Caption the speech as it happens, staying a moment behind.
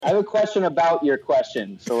no question about your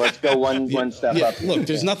question. So let's go one step up. Look,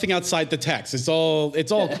 there's nothing outside the text. It's all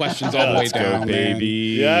questions all the way Let's down, go,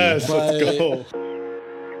 baby. man. Yes, let's go.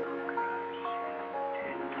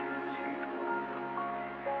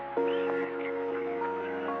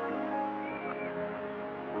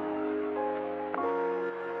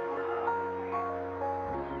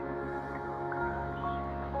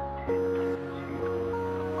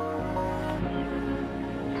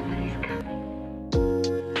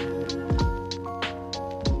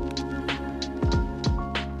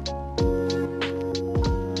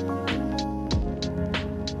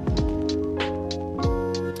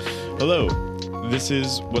 Hello, this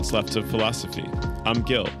is What's Left of Philosophy. I'm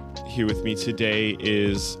Gil. Here with me today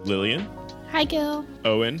is Lillian. Hi, Gil.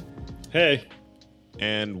 Owen. Hey.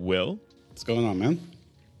 And Will. What's going on, man?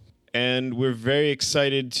 And we're very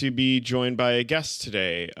excited to be joined by a guest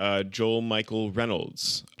today, Joel Michael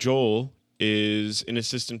Reynolds. Joel is an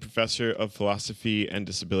assistant professor of philosophy and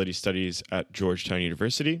disability studies at Georgetown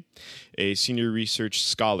University, a senior research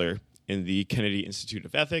scholar in the Kennedy Institute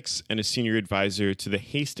of Ethics, and a senior advisor to the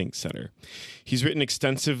Hastings Center. He's written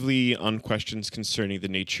extensively on questions concerning the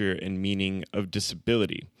nature and meaning of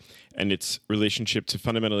disability and its relationship to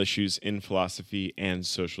fundamental issues in philosophy and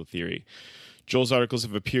social theory. Joel's articles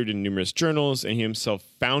have appeared in numerous journals, and he himself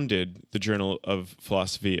founded the Journal of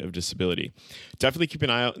Philosophy of Disability. Definitely keep an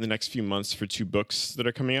eye out in the next few months for 2 books that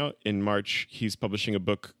are coming out. In March, he's publishing a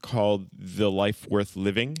book called The Life Worth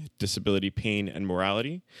Living, Disability, Pain, and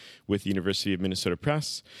Morality with the University of Minnesota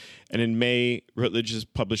Press. And in May, Routledge is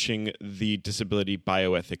publishing the Disability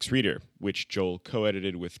Bioethics Reader, which Joel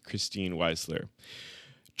co-edited with Christine Weisler.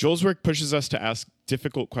 Joel's work pushes us to ask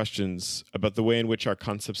difficult questions about the way in which our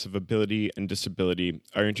concepts of ability and disability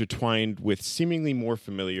are intertwined with seemingly more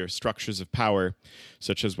familiar structures of power,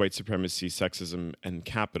 such as white supremacy, sexism, and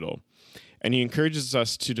capital. And he encourages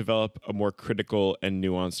us to develop a more critical and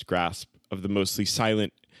nuanced grasp of the mostly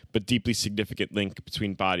silent but deeply significant link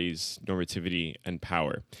between bodies, normativity, and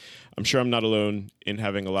power. I'm sure I'm not alone in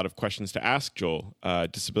having a lot of questions to ask Joel.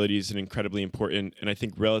 Disability is an incredibly important and I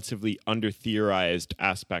think relatively under-theorized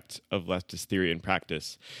aspect of leftist theory and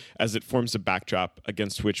practice, as it forms a backdrop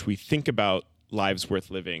against which we think about lives worth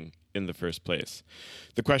living in the first place.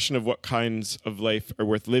 The question of what kinds of life are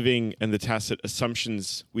worth living and the tacit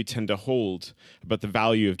assumptions we tend to hold about the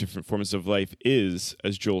value of different forms of life is,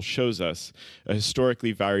 as Joel shows us, a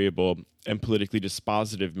historically variable and politically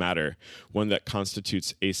dispositive matter, one that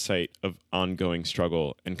constitutes a site of ongoing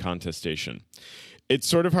struggle and contestation. It's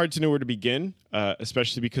sort of hard to know where to begin,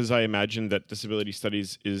 especially because I imagine that disability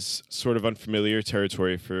studies is sort of unfamiliar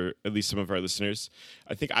territory for at least some of our listeners.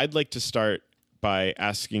 I think I'd like to start by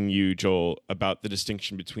asking you, Joel, about the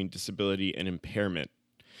distinction between disability and impairment,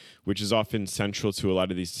 which is often central to a lot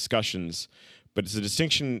of these discussions, but it's a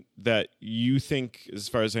distinction that you think, as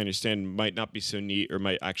far as I understand, might not be so neat or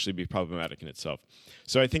might actually be problematic in itself.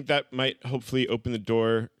 So I think that might hopefully open the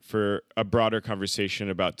door for a broader conversation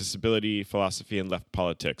about disability, philosophy, and left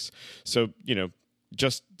politics. So,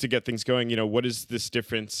 just to get things going, what is this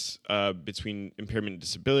difference between impairment and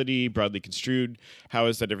disability, broadly construed? How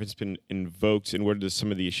has that difference been invoked, and what are some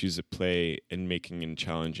of the issues at play in making and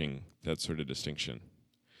challenging that sort of distinction?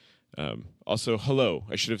 Also, hello.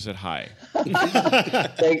 I should have said hi.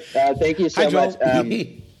 Thank you so much.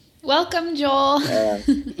 Welcome, Joel.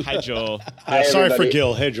 Hi, Joel. Hi, Sorry for everybody.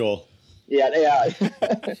 Gil. Hey, Joel. Yeah.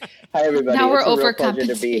 Hi, everybody. Now we're It's a real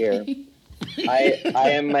pleasure to be here. overcompensating.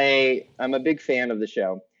 I'm a big fan of the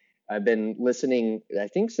show. I've been listening, I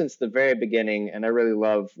think, since the very beginning, and I really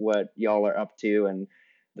love what y'all are up to and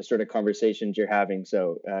the sort of conversations you're having.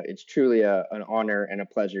 So it's truly an honor and a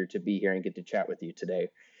pleasure to be here and get to chat with you today.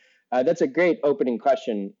 That's a great opening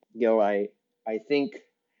question, Gil. I think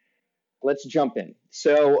let's jump in.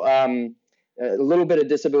 So a little bit of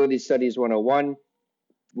Disability Studies 101.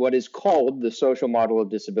 What is called the social model of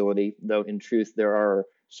disability, though in truth there are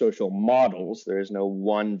social models, there is no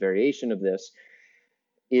one variation of this,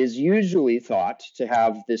 is usually thought to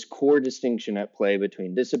have this core distinction at play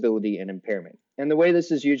between disability and impairment. And the way this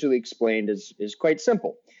is usually explained is quite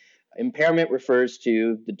simple. Impairment refers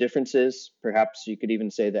to the differences, perhaps you could even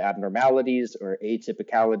say the abnormalities or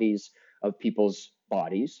atypicalities of people's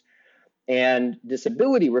bodies. And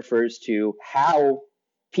disability refers to how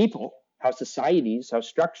people, how societies, how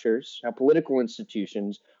structures, how political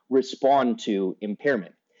institutions respond to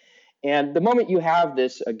impairment. And the moment you have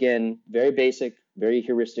this, again, very basic, very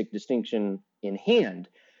heuristic distinction in hand,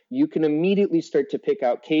 you can immediately start to pick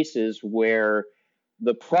out cases where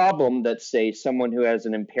the problem that, say, someone who has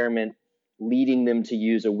an impairment leading them to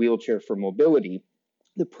use a wheelchair for mobility,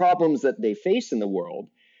 the problems that they face in the world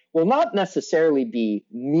will not necessarily be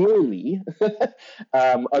merely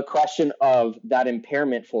a question of that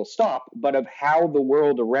impairment full stop, but of how the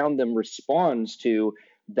world around them responds to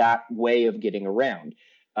that way of getting around.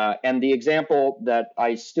 And the example that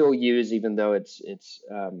I still use, even though it's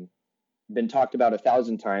been talked about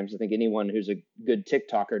 1,000 times, I think anyone who's a good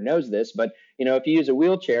TikToker knows this, but if you use a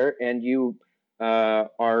wheelchair and you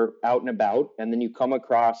are out and about, and then you come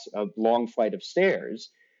across a long flight of stairs,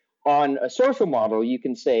 on a social model, you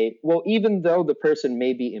can say, well, even though the person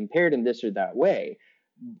may be impaired in this or that way,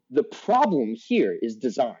 the problem here is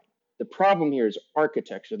design. The problem here is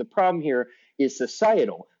architecture. The problem here is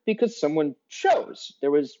societal, because someone chose.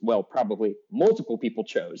 There was, well, probably multiple people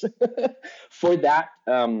chose for that,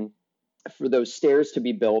 for those stairs to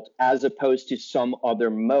be built, as opposed to some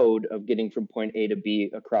other mode of getting from point A to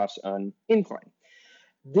B across an incline.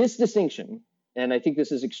 This distinction, and I think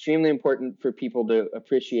this is extremely important for people to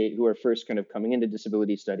appreciate who are first kind of coming into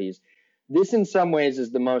disability studies, this in some ways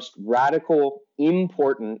is the most radical,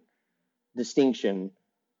 important distinction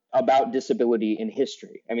about disability in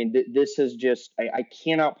history. I mean, this has just, I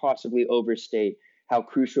cannot possibly overstate how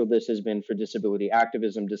crucial this has been for disability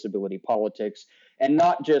activism, disability politics, and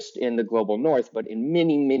not just in the global north, but in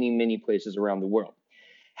many, many, many places around the world.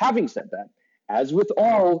 Having said that, as with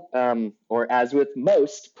all, or as with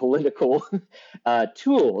most political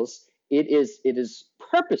tools, it is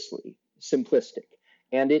purposely simplistic,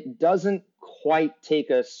 and it doesn't quite take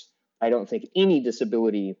us, I don't think, any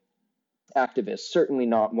disability activists, certainly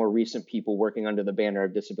not more recent people working under the banner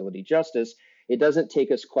of disability justice, it doesn't take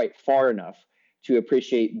us quite far enough to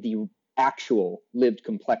appreciate the actual lived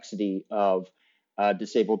complexity of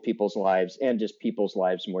disabled people's lives and just people's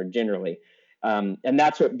lives more generally. And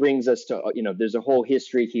that's what brings us to, there's a whole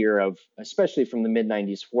history here of, especially from the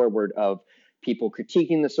mid-90s forward, of people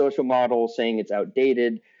critiquing the social model, saying it's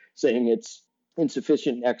outdated, saying it's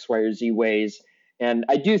insufficient in X, Y, or Z ways. And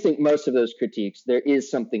I do think most of those critiques, there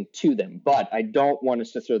is something to them, but I don't want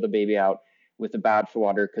us to throw the baby out with the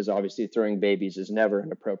bathwater, because obviously throwing babies is never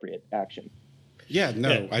an appropriate action. Yeah,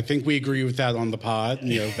 no, I think we agree with that on the pod.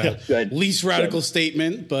 That least radical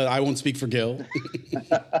statement, but I won't speak for Gil.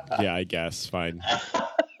 Yeah, I guess. Fine.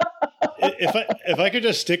 If I could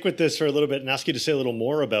just stick with this for a little bit and ask you to say a little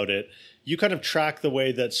more about it, you kind of track the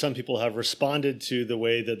way that some people have responded to the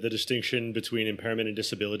way that the distinction between impairment and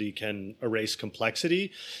disability can erase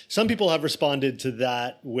complexity. Some people have responded to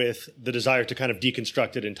that with the desire to kind of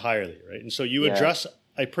deconstruct it entirely, right? And so you address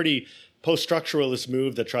a pretty post-structuralist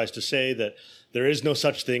move that tries to say that there is no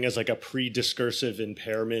such thing as like a pre-discursive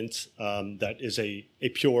impairment that is a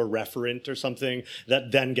pure referent or something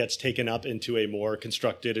that then gets taken up into a more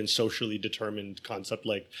constructed and socially determined concept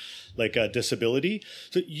like a disability.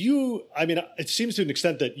 So it seems to an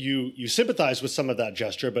extent that you sympathize with some of that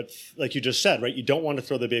gesture, but like you just said, right, you don't want to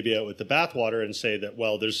throw the baby out with the bathwater and say that,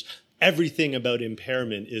 well, there's everything about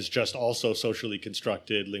impairment is just also socially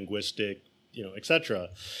constructed, linguistic, et cetera.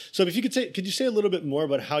 So if you could you say a little bit more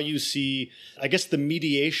about how you see, I guess, the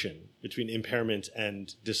mediation between impairment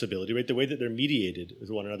and disability, right? The way that they're mediated with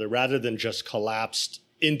one another rather than just collapsed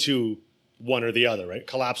into one or the other, right?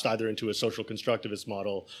 Collapsed either into a social constructivist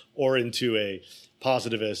model or into a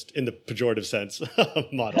positivist, in the pejorative sense,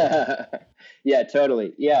 model. Yeah,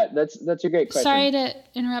 totally. Yeah, that's a great question. Sorry to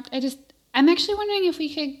interrupt. I'm actually wondering if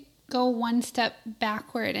we could go one step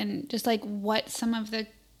backward and just like what some of the,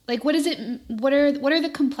 like, what are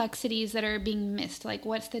the complexities that are being missed? Like,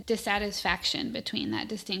 what's the dissatisfaction between that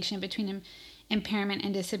distinction between impairment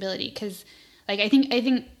and disability? Because, like,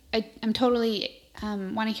 I'm totally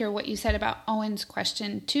want to hear what you said about Owen's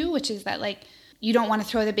question too, which is that, like, you don't want to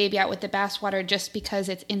throw the baby out with the bathwater just because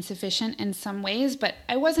it's insufficient in some ways. But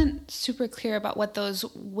I wasn't super clear about what those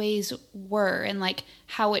ways were and like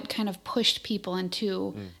how it kind of pushed people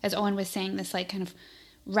into, as Owen was saying, this like kind of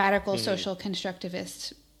radical social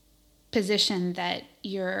constructivist position that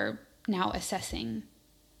you're now assessing.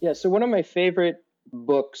 Yeah, so one of my favorite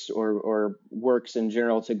books or works in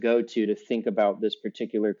general to go to think about this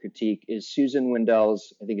particular critique is Susan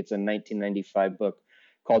Wendell's, I think it's a 1995 book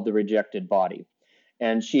called The Rejected Body.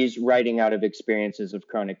 And she's writing out of experiences of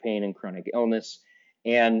chronic pain and chronic illness.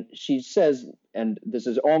 And she says, and this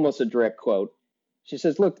is almost a direct quote, she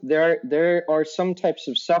says, look, there are some types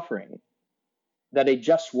of suffering that a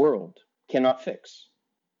just world cannot fix.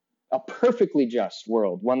 A perfectly just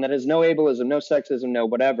world, one that has no ableism, no sexism, no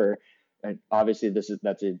whatever. And obviously,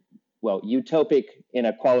 that's utopic in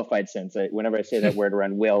a qualified sense. Whenever I say that word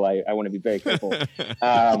around Will, I want to be very careful.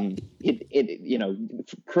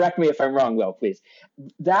 Correct me if I'm wrong, Will, please.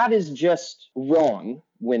 That is just wrong,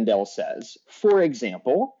 Wendell says. For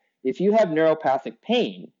example, if you have neuropathic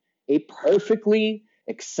pain, a perfectly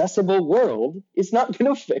accessible world is not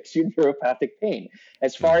going to fix your neuropathic pain.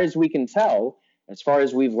 As far as we can tell, as far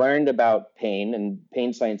as we've learned about pain, and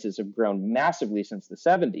pain sciences have grown massively since the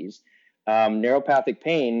 70s, neuropathic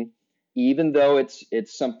pain, even though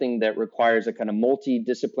it's something that requires a kind of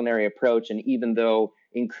multidisciplinary approach, and even though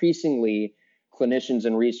increasingly clinicians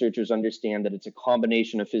and researchers understand that it's a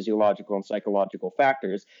combination of physiological and psychological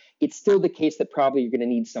factors, it's still the case that probably you're going to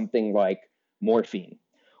need something like morphine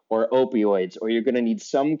or opioids, or you're going to need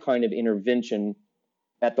some kind of intervention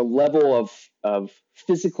at the level of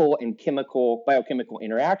physical and biochemical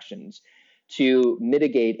interactions to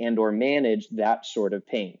mitigate and or manage that sort of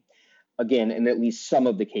pain. Again, in at least some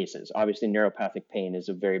of the cases. Obviously, neuropathic pain is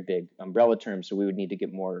a very big umbrella term, so we would need to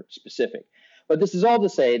get more specific. But this is all to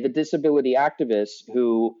say that disability activists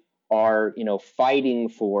who are, fighting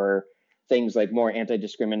for things like more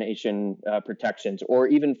anti-discrimination protections, or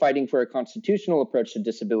even fighting for a constitutional approach to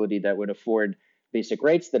disability that would afford basic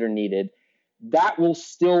rights that are needed, that will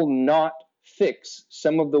still not fix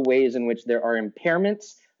some of the ways in which there are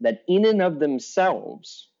impairments that in and of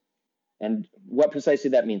themselves, and what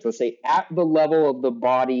precisely that means, let's say at the level of the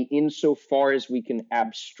body, insofar as we can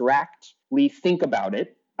abstractly think about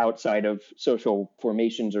it outside of social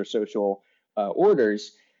formations or social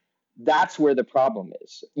orders, that's where the problem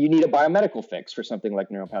is. You need a biomedical fix for something like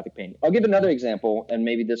neuropathic pain. I'll give another example, and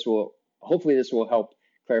maybe hopefully this will help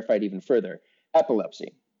clarify it even further.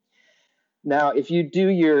 Epilepsy. Now, if you do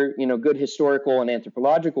your good historical and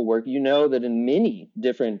anthropological work, you know that in many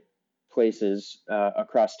different places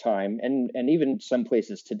across time, and even some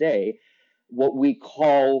places today, what we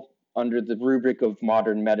call under the rubric of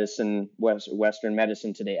modern medicine, Western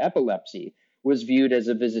medicine today, epilepsy, was viewed as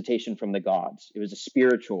a visitation from the gods. It was a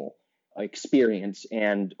spiritual experience,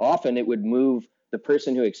 and often it would move the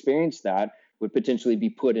person who experienced that would potentially be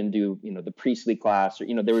put into the priestly class, or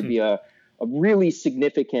there would be a really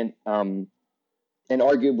significant and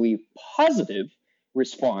arguably positive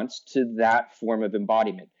response to that form of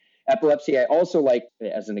embodiment. Epilepsy, I also like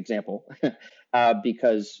as an example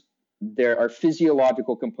because there are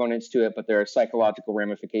physiological components to it, but there are psychological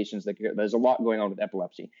ramifications. There's a lot going on with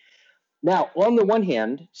epilepsy. Now, on the one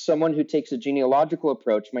hand, someone who takes a genealogical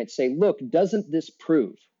approach might say, look, doesn't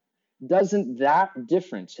that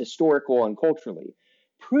difference, historical and culturally,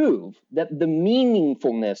 prove that the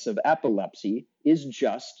meaningfulness of epilepsy is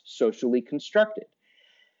just socially constructed?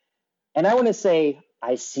 And I want to say,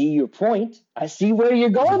 I see your point. I see where you're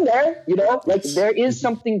going there. There is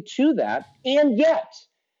something to that. And yet,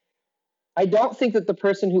 I don't think that the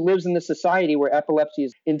person who lives in the society where epilepsy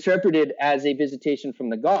is interpreted as a visitation from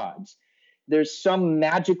the gods, there's some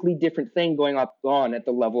magically different thing going on at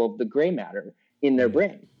the level of the gray matter in their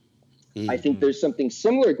brain. Mm-hmm. I think there's something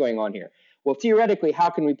similar going on here. Well, theoretically, how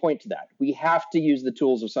can we point to that? We have to use the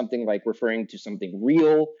tools of something like referring to something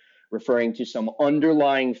real, referring to some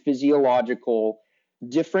underlying physiological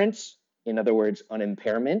difference, in other words, an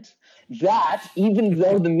impairment, that even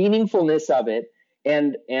though the meaningfulness of it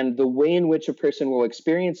and the way in which a person will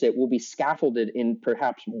experience it will be scaffolded in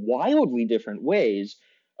perhaps wildly different ways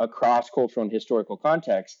across cultural and historical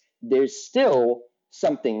contexts, there's still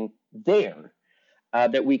something there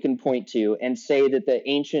that we can point to and say that the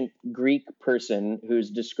ancient Greek person who's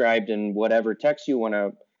described in whatever text you want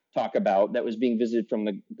to talk about that was being visited from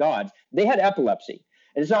the gods, they had epilepsy.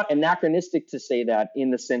 And it's not anachronistic to say that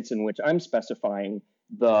in the sense in which I'm specifying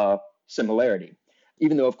the similarity,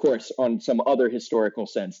 even though, of course, on some other historical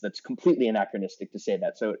sense, that's completely anachronistic to say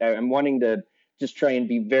that. So I'm wanting to just try and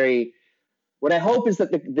be very, what I hope is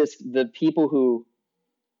that the people who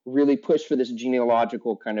really push for this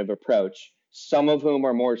genealogical kind of approach, some of whom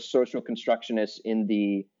are more social constructionists in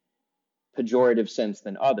the pejorative sense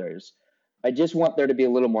than others, I just want there to be a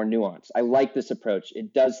little more nuance. I like this approach.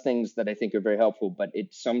 It does things that I think are very helpful, but it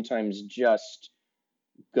sometimes just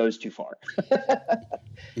goes too far.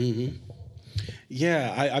 Mm-hmm.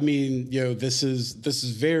 Yeah, I mean, this is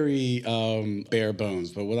very bare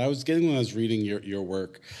bones. But what I was getting when I was reading your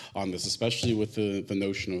work on this, especially with the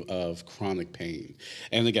notion of chronic pain,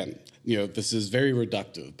 and again, this is very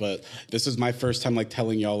reductive, but this is my first time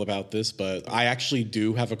telling y'all about this. But I actually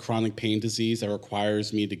do have a chronic pain disease that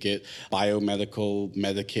requires me to get biomedical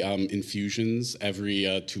infusions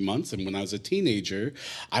every 2 months. And when I was a teenager,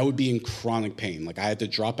 I would be in chronic pain. I had to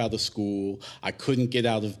drop out of school. I couldn't get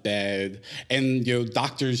out of bed. And and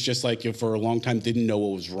doctors just like for a long time didn't know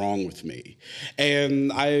what was wrong with me.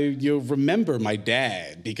 And I remember my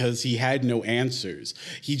dad, because he had no answers.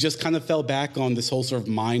 He just kind of fell back on this whole sort of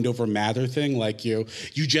mind over matter thing, like you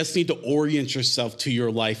just need to orient yourself to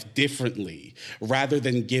your life differently rather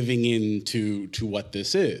than giving in to what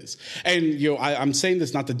this is. And I'm saying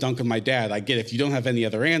this not to dunk on my dad. I get if you don't have any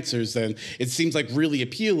other answers, then it seems like really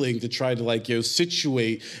appealing to try to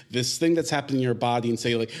situate this thing that's happening in your body and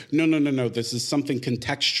say no, this is something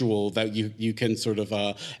contextual that you can sort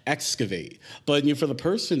of excavate. But for the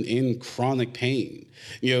person in chronic pain,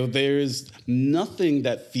 there's nothing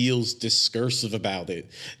that feels discursive about it.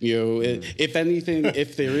 If anything,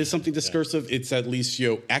 if there is something discursive, it's at least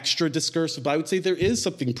extra discursive. But I would say there is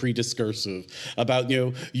something pre-discursive about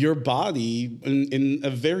your body in a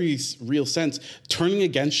very real sense turning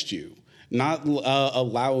against you, not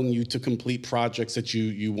allowing you to complete projects that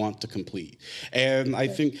you want to complete. And I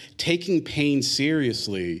think taking pain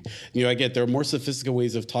seriously, I get there are more sophisticated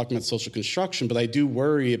ways of talking about social construction, but I do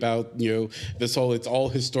worry about, this whole, it's all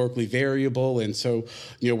historically variable. And so,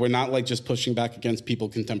 we're not just pushing back against people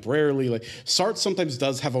contemporarily. Sartre sometimes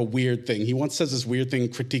does have a weird thing. He once says this weird thing,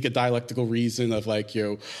 Critique of Dialectical Reason, of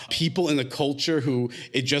people in a culture who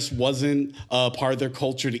it just wasn't part of their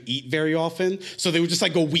culture to eat very often. So they would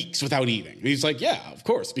just go weeks without eating. And he's like, yeah, of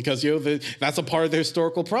course, because that's a part of the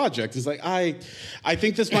historical project. It's I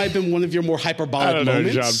think this might have been one of your more hyperbolic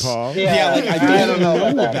moments. John Paul. I don't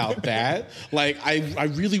know about that. I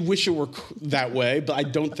really wish it were that way, but I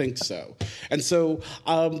don't think so. And so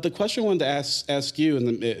the question I wanted to ask you,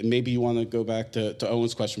 and then maybe you want to go back to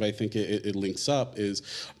Owen's question, but I think it links up, is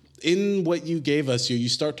in what you gave us, you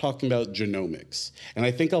start talking about genomics. And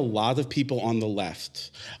I think a lot of people on the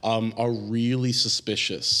left are really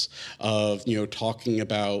suspicious of, talking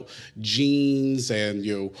about genes and,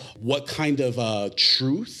 what kind of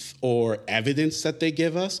truth or evidence that they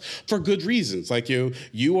give us for good reasons.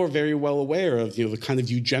 You are very well aware of, the kind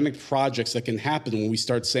of eugenic projects that can happen when we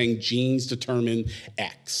start saying genes determine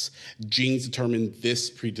X, genes determine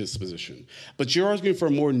this predisposition. But you're arguing for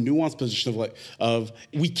a more nuanced position of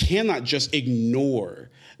we cannot just ignore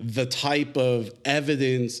the type of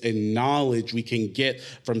evidence and knowledge we can get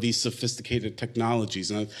from these sophisticated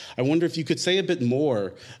technologies. And I wonder if you could say a bit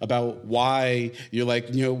more about why you're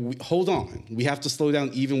hold on, we have to slow down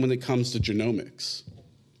even when it comes to genomics.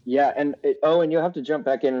 Yeah, and Owen, you'll have to jump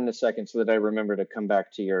back in a second so that I remember to come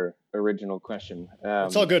back to your original question.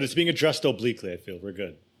 It's all good. It's being addressed obliquely, I feel. We're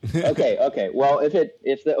good. Okay. Well,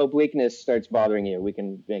 if the obliqueness starts bothering you, we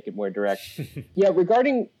can make it more direct. Yeah,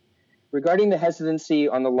 regarding the hesitancy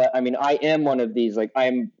on the left, I am one of these.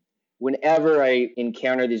 Whenever I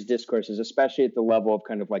encounter these discourses, especially at the level of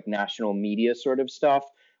kind of national media sort of stuff,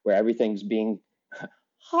 where everything's being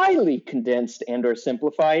highly condensed and or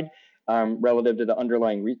simplified relative to the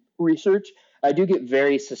underlying research, I do get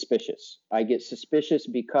very suspicious. I get suspicious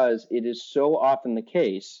because it is so often the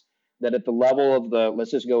case that at the level of let's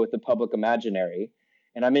just go with the public imaginary,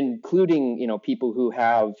 and I'm including, people who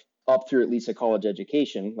have up through at least a college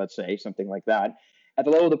education, let's say, something like that. At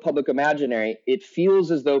the level of the public imaginary, it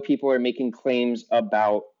feels as though people are making claims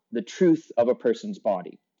about the truth of a person's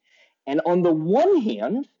body. And on the one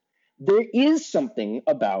hand, there is something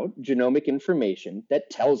about genomic information that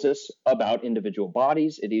tells us about individual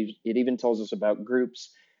bodies. It even tells us about groups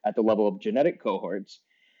at the level of genetic cohorts.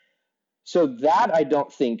 So that I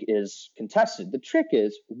don't think is contested. The trick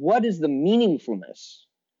is, what is the meaningfulness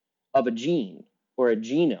of a gene or a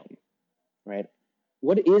genome, right?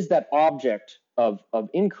 What is that object of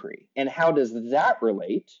inquiry? And how does that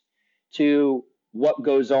relate to what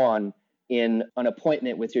goes on in an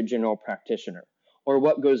appointment with your general practitioner? Or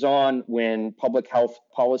what goes on when public health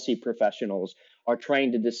policy professionals are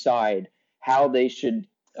trying to decide how they should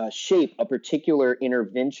shape a particular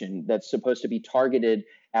intervention that's supposed to be targeted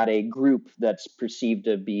at a group that's perceived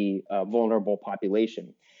to be a vulnerable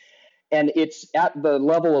population. And it's at the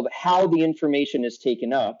level of how the information is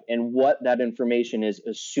taken up and what that information is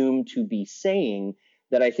assumed to be saying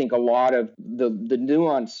that I think a lot of the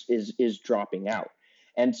nuance is dropping out.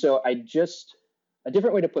 And so a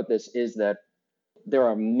different way to put this is that there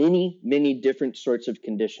are many, many different sorts of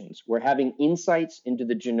conditions where having insights into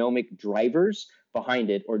the genomic drivers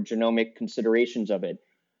behind it or genomic considerations of it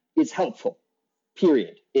is helpful,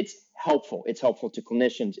 period. It's helpful. It's helpful to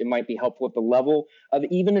clinicians. It might be helpful at the level of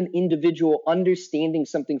even an individual understanding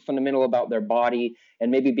something fundamental about their body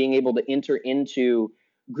and maybe being able to enter into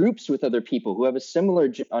groups with other people who have a similar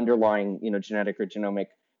underlying, genetic or genomic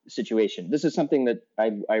situation. This is something that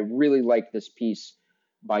I really like this piece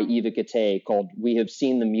by Eva Gate called "We Have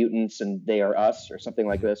Seen the Mutants and They Are Us" or something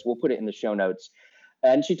like this. We'll put it in the show notes.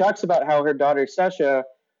 And she talks about how her daughter, Sasha,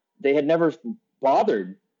 they had never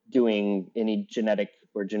bothered doing any genetic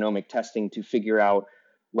or genomic testing to figure out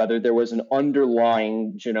whether there was an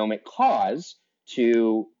underlying genomic cause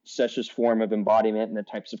to Sasha's form of embodiment and the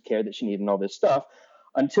types of care that she needed and all this stuff,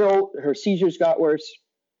 until her seizures got worse.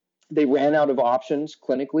 They ran out of options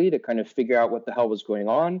clinically to kind of figure out what the hell was going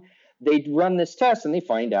on. They'd run this test and they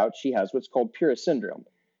find out she has what's called Pura syndrome.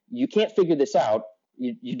 You can't figure this out.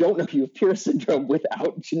 You don't know you have Pura syndrome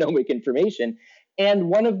without genomic information. And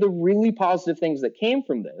one of the really positive things that came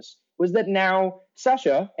from this was that now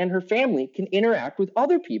Sasha and her family can interact with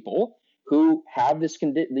other people who have this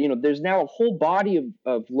condition. You know, there's now a whole body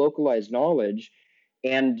of localized knowledge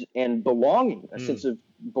and belonging, a sense of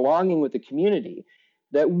belonging with the community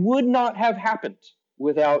that would not have happened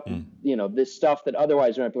without, you know, this stuff that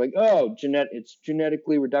otherwise might be like, oh, it's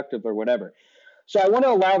genetically reductive or whatever. So I want to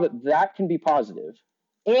allow that can be positive.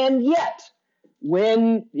 And yet,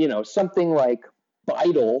 when, you know, something like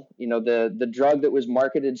Vital, you know, the drug that was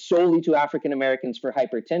marketed solely to African Americans for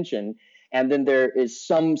hypertension, and then there is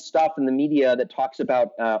some stuff in the media that talks about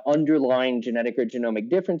underlying genetic or genomic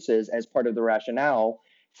differences as part of the rationale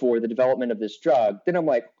for the development of this drug, then I'm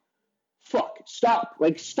like, fuck, stop.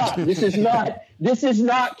 This is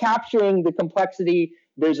not capturing the complexity.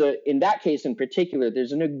 In that case in particular,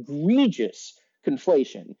 there's an egregious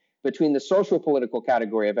conflation between the social political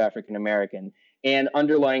category of African American and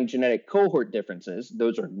underlying genetic cohort differences.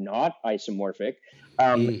 Those are not isomorphic.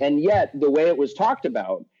 And yet the way it was talked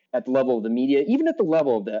about at the level of the media, even at the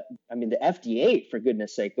level of the FDA, for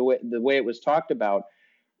goodness sake, the way it was talked about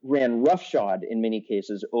ran roughshod in many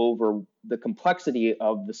cases over the complexity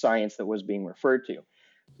of the science that was being referred to.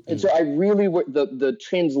 And so I really, the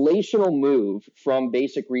translational move from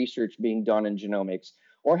basic research being done in genomics,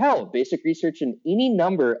 or hell, basic research in any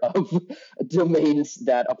number of domains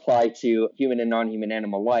that apply to human and non-human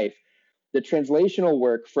animal life, the translational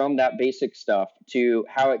work from that basic stuff to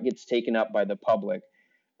how it gets taken up by the public,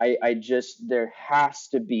 there has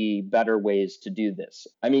to be better ways to do this.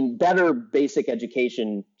 I mean, better basic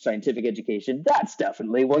education, scientific education, that's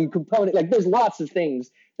definitely one component. Like, there's lots of things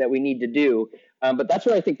that we need to do. But that's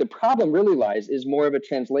where I think the problem really lies, is more of a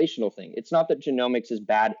translational thing. It's not that genomics is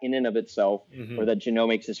bad in and of itself, or that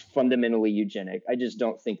genomics is fundamentally eugenic. I just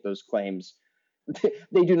don't think those claims,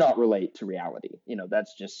 they do not relate to reality. You know,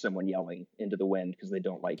 that's just someone yelling into the wind because they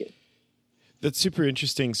don't like it. That's super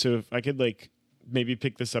interesting. So if I could maybe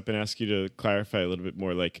pick this up and ask you to clarify a little bit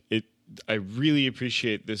more, I really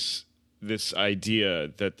appreciate this idea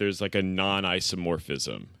that there's like a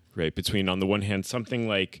non-isomorphism, right? Between, on the one hand, something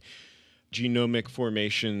like genomic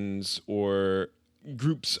formations or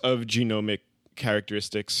groups of genomic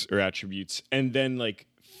characteristics or attributes, and then like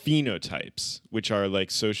phenotypes, which are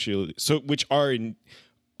which are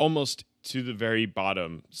almost to the very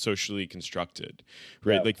bottom socially constructed,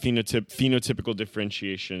 right? Yeah. Like phenotypical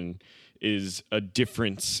differentiation is a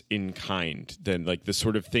difference in kind than like the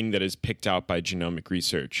sort of thing that is picked out by genomic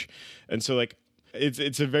research. And so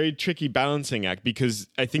it's a very tricky balancing act, because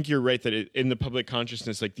I think you're right that in the public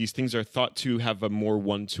consciousness, like, these things are thought to have a more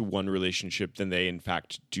one-to-one relationship than they in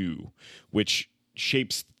fact do, which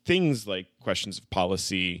shapes things like questions of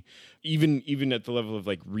policy, even at the level of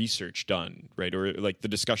like research done, right? Or like the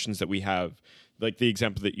discussions that we have, like the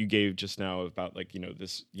example that you gave just now about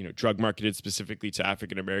this drug marketed specifically to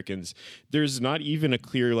African Americans. There's not even a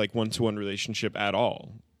clear like one-to-one relationship at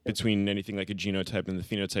all between anything like a genotype and the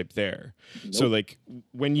phenotype there. Nope. So like,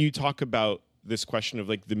 when you talk about this question of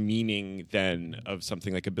like the meaning then of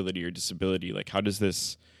something like ability or disability, like how does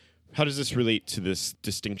this relate to this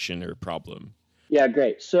distinction or problem? Yeah,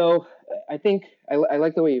 great. So I think I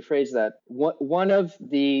like the way you phrase that. One of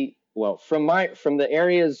the, from the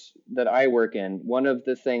areas that I work in, one of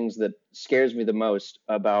the things that scares me the most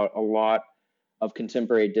about a lot of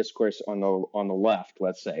contemporary discourse on the left,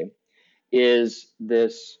 let's say, is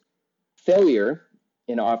this failure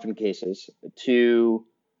in often cases to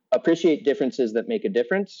appreciate differences that make a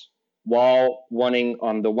difference, while wanting,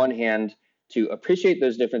 on the one hand, to appreciate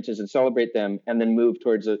those differences and celebrate them, and then move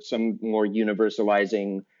towards some more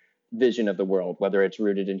universalizing vision of the world, whether it's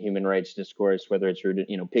rooted in human rights discourse, whether it's rooted,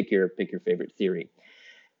 pick your favorite theory.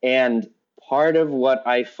 And part of what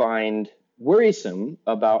I find worrisome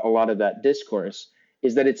about a lot of that discourse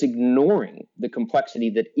is that it's ignoring the complexity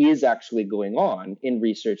that is actually going on in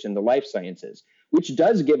research in the life sciences, which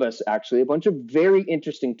does give us actually a bunch of very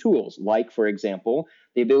interesting tools, like, for example,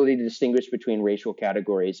 the ability to distinguish between racial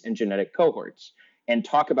categories and genetic cohorts and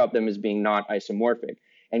talk about them as being not isomorphic,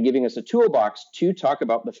 and giving us a toolbox to talk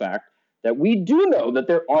about the fact that we do know that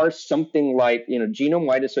there are something like,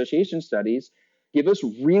 genome-wide association studies give us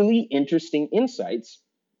really interesting insights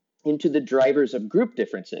into the drivers of group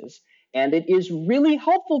differences. And it is really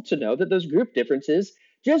helpful to know that those group differences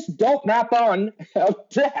just don't map on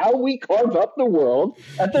to how we carve up the world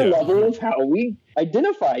at the level of how we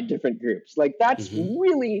identify different groups. Like, that's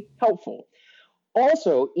really helpful.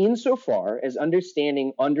 Also, insofar as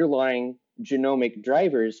understanding underlying genomic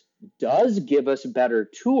drivers does give us better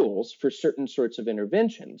tools for certain sorts of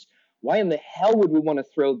interventions, why in the hell would we want to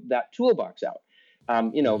throw that toolbox out?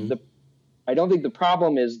 I don't think the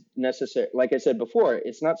problem is necessary. Like I said before,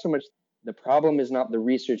 it's not so much, the problem is not the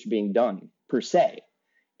research being done per se.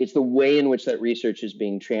 It's the way in which that research is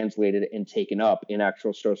being translated and taken up in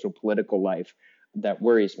actual social political life that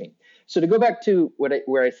worries me. So to go back to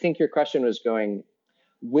where I think your question was going,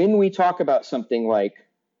 when we talk about something like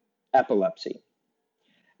epilepsy,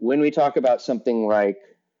 when we talk about something like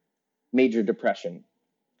major depression,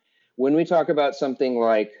 when we talk about something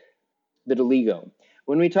like vitiligo,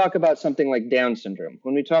 when we talk about something like Down syndrome,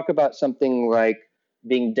 when we talk about something like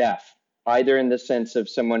being deaf, either in the sense of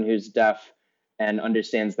someone who's deaf and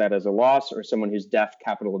understands that as a loss, or someone who's deaf,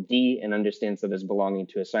 capital D, and understands that as belonging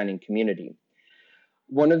to a signing community.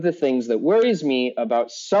 One of the things that worries me about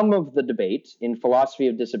some of the debate in philosophy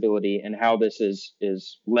of disability and how this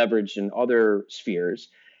is leveraged in other spheres,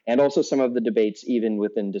 and also some of the debates even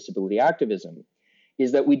within disability activism,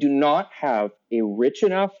 is that we do not have a rich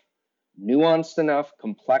enough, nuanced enough,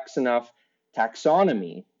 complex enough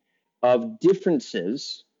taxonomy of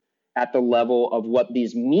differences at the level of what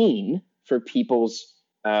these mean for people's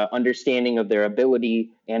understanding of their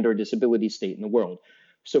ability and or disability state in the world.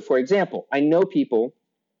 So for example, I know people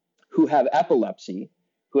who have epilepsy,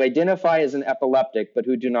 who identify as an epileptic, but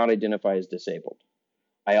who do not identify as disabled.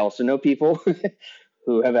 I also know people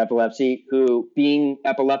who have epilepsy, who being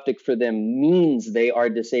epileptic for them means they are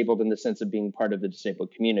disabled in the sense of being part of the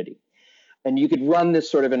disabled community. And you could run this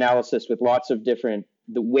sort of analysis with lots of different,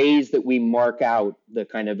 the ways that we mark out the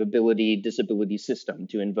kind of ability disability system,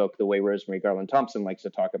 to invoke the way Rosemary Garland Thompson likes to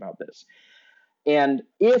talk about this. And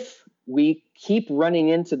if we keep running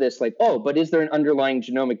into this, like, oh, but is there an underlying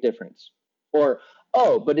genomic difference? Or,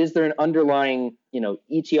 oh, but is there an underlying,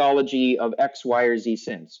 etiology of X, Y, or Z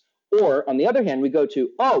sins? Or on the other hand, we go to,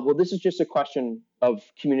 oh, well, this is just a question of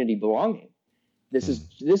community belonging. This is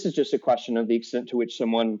just a question of the extent to which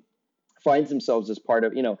someone finds themselves as part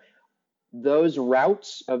of, those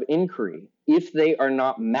routes of inquiry, if they are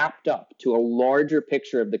not mapped up to a larger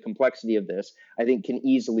picture of the complexity of this, I think can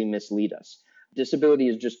easily mislead us. Disability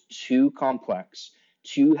is just too complex,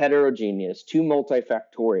 too heterogeneous, too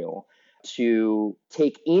multifactorial to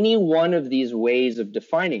take any one of these ways of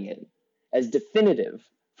defining it as definitive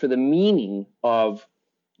for the meaning of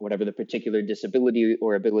whatever the particular disability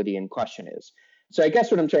or ability in question is. So I guess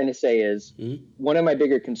what I'm trying to say is one of my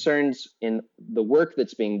bigger concerns in the work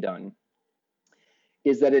that's being done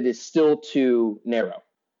is that it is still too narrow.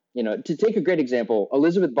 To take a great example,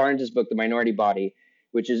 Elizabeth Barnes's book, The Minority Body,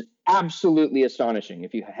 which is absolutely astonishing.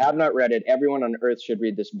 If you have not read it, everyone on earth should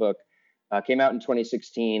read this book. Came out in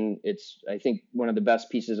 2016. It's, I think, one of the best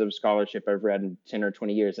pieces of scholarship I've read in 10 or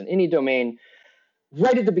 20 years in any domain.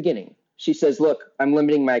 Right at the beginning, she says, look, I'm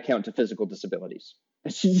limiting my account to physical disabilities.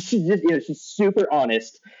 She's super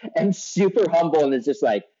honest and super humble, and it's just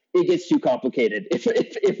like, it gets too complicated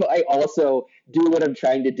if I also do what I'm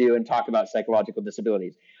trying to do and talk about psychological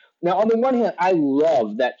disabilities. Now, on the one hand, I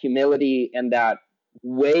love that humility and that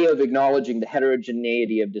way of acknowledging the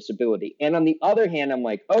heterogeneity of disability. And on the other hand, I'm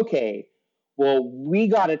like, okay, well, we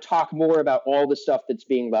got to talk more about all the stuff that's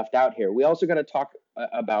being left out here. We also got to talk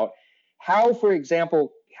about how, for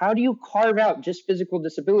example, how do you carve out just physical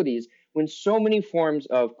disabilities when so many forms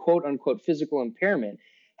of quote unquote physical impairment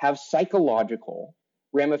have psychological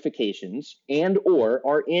ramifications and or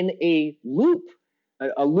are in a loop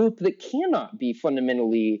that cannot be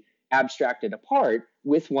fundamentally abstracted apart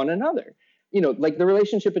with one another. Like the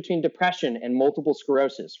relationship between depression and multiple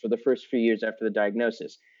sclerosis for the first few years after the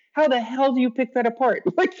diagnosis. How the hell do you pick that apart?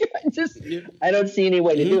 I don't see any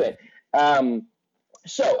way to do it.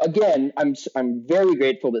 So again, I'm very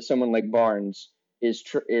grateful that someone like Barnes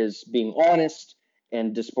is being honest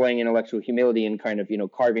and displaying intellectual humility and kind of,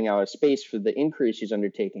 carving out a space for the inquiry she's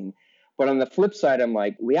undertaking. But on the flip side, I'm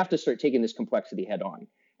like, we have to start taking this complexity head on.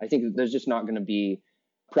 I think that there's just not going to be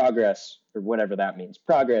progress, or whatever that means,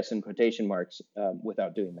 progress in quotation marks,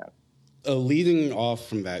 without doing that. Leading off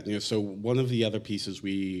from that, so one of the other pieces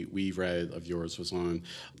we read of yours was on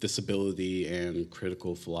disability and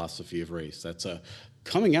critical philosophy of race. That's a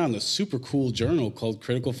coming out in a super cool journal called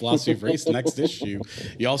Critical Philosophy of Race, next issue.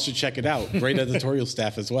 Y'all should check it out. Great editorial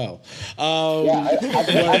staff as well. I've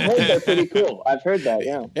heard they're pretty cool. I've heard that,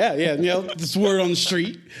 yeah. Yeah, this word on the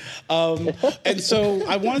street. And so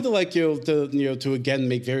I wanted to to again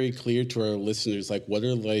make very clear to our listeners, what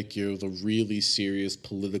are the really serious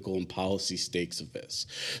political and policy stakes of this.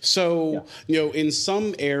 So, in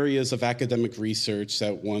some areas of academic research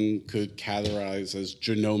that one could categorize as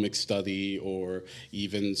genomic study or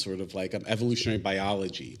even sort of evolutionary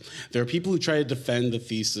biology, there are people who try to defend the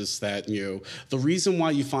thesis that, the reason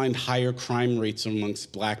why you find higher crime rates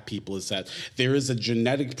amongst Black people is that there is a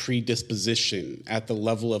genetic predisposition at the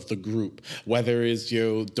level of the group, whether it's,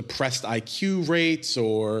 depressed IQ rates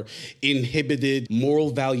or inhibited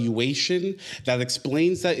moral valuation, that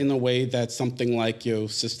explains that in a way that something like,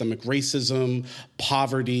 systemic racism,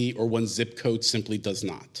 poverty, or one's zip code simply does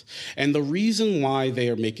not. And the reason why they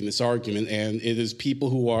are making this argument, and it is people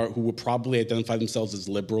who would probably identify themselves as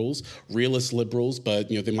liberals, realist liberals, but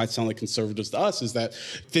they might sound like conservatives to us, is that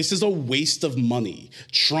this is a waste of money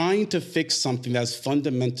trying to fix something that's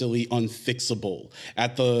fundamentally unfixable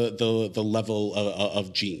at the level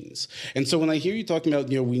of genes. And so when I hear you talking about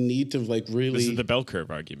we need to really, this is the bell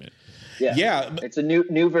curve argument. Yeah, it's a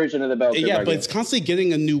new version of the bell curve. Yeah, but it's constantly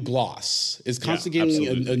getting a new gloss. It's constantly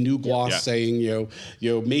getting a new gloss saying,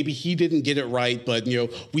 maybe he didn't get it right, but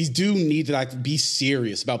we do need to be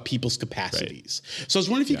serious about people's capacities. Right. So I was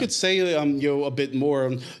wondering if you could say a bit more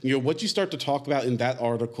on what you start to talk about in that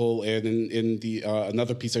article and in the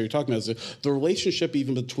another piece that you're talking about is the relationship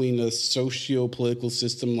even between a socio-political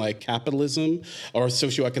system like capitalism or a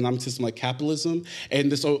socio-economic system like capitalism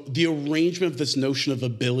and the arrangement of this notion of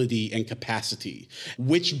ability and capacity.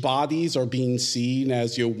 Which bodies are being seen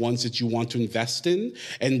as ones that you want to invest in,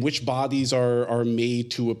 and which bodies are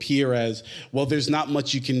made to appear as, well, there's not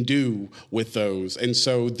much you can do with those. And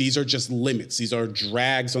so these are just limits. These are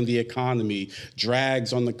drags on the economy,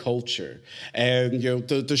 drags on the culture. And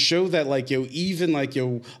to show that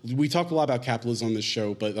even we talk a lot about capitalism on this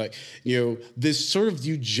show, but this sort of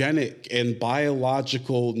eugenic and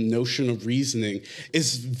biological notion of reasoning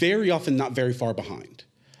is very often not very far behind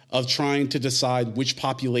of trying to decide which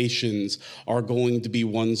populations are going to be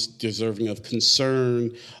ones deserving of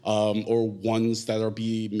concern or ones that are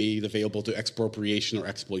being made available to expropriation or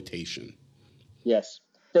exploitation. Yes.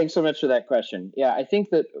 Thanks so much for that question. Yeah, I think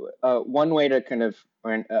that one way to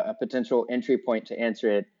or a potential entry point to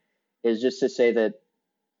answer it is just to say that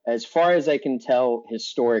as far as I can tell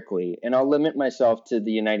historically, and I'll limit myself to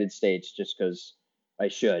the United States just because I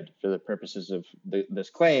should for the purposes of this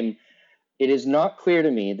claim, it is not clear to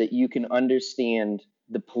me that you can understand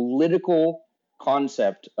the political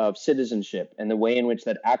concept of citizenship and the way in which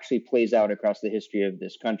that actually plays out across the history of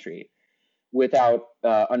this country without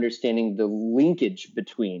understanding the linkage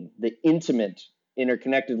between, the intimate,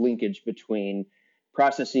 interconnected linkage between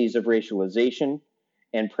processes of racialization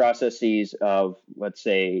and processes of, let's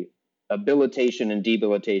say, habilitation and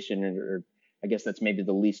debilitation, or I guess that's maybe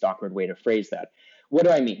the least awkward way to phrase that. What do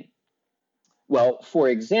I mean? Well, for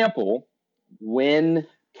example, when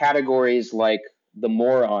categories like the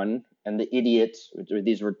moron and the idiot,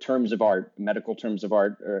 these were terms of art, medical terms of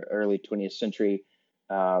art, early 20th century,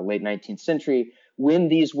 late 19th century, when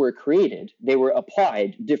these were created, they were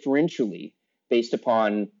applied differentially based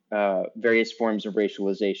upon various forms of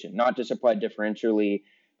racialization, not just applied differentially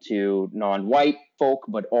to non-white folk,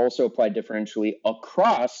 but also applied differentially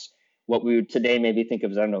across what we would today maybe think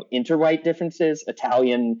of as, interwhite differences,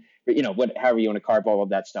 Italian, however you want to carve all of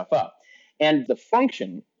that stuff up. And the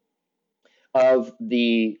function of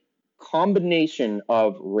the combination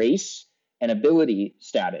of race and ability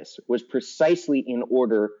status was precisely in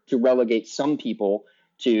order to relegate some people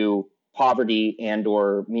to poverty and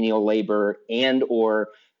or menial labor and or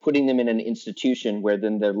putting them in an institution where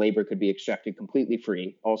then their labor could be extracted completely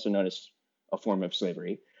free, also known as a form of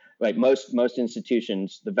slavery. Like most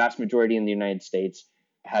institutions, the vast majority in the United States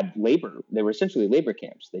had labor. They were essentially labor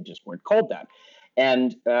camps. They just weren't called that.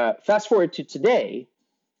 And fast forward to today,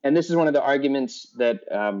 and this is one of the arguments that,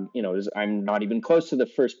 I'm not even close to the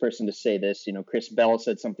first person to say this. Chris Bell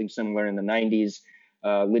said something similar in the 90s.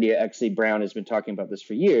 Lydia Exley Brown has been talking about this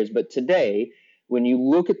for years. But today, when you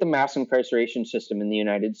look at the mass incarceration system in the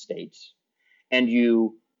United States, and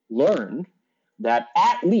you learn that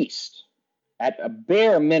at a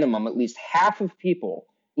bare minimum, at least half of people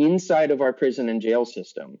inside of our prison and jail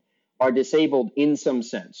system are disabled in some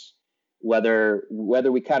sense. Whether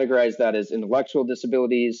we categorize that as intellectual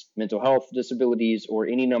disabilities, mental health disabilities, or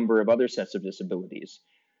any number of other sets of disabilities,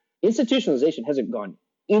 institutionalization hasn't gone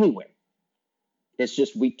anywhere. It's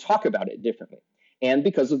just we talk about it differently. And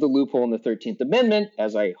because of the loophole in the 13th Amendment,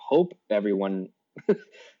 as I hope everyone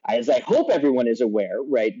is aware,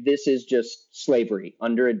 right, this is just slavery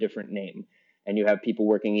under a different name. And you have people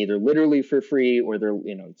working either literally for free or they're,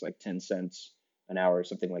 it's like 10 cents an hour or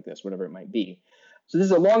something like this, whatever it might be. So this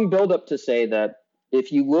is a long buildup to say that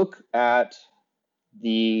if you look at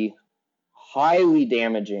the highly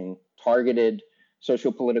damaging, targeted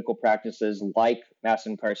social political practices like mass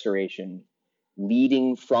incarceration,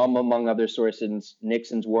 leading from, among other sources,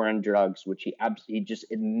 Nixon's war on drugs, which he just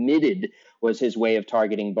admitted was his way of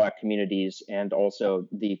targeting Black communities and also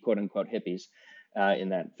the quote-unquote hippies in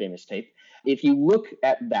that famous tape. If you look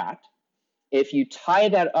at that, if you tie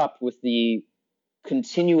that up with the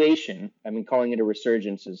continuation, calling it a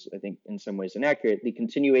resurgence is, I think, in some ways inaccurate, the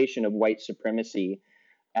continuation of white supremacy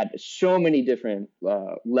at so many different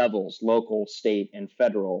levels, local, state, and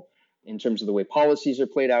federal, in terms of the way policies are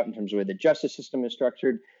played out, in terms of the way the justice system is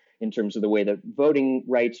structured, in terms of the way that voting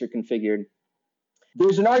rights are configured.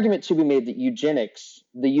 There's an argument to be made that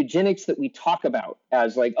the eugenics that we talk about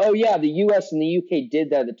as like, oh yeah, the US and the UK did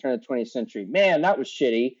that at the turn of the 20th century. Man, that was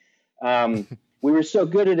shitty. We were so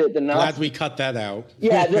good at it. Glad we cut that out.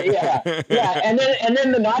 Yeah. And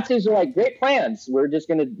then the Nazis were like, great plans.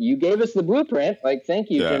 You gave us the blueprint. Like, thank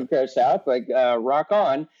you, Jim Crow South. Like, rock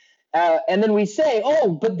on. And then we say,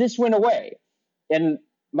 oh, but this went away. And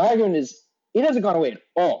my argument is, it hasn't gone away at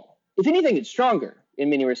all. If anything, it's stronger in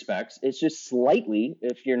many respects. It's just slightly,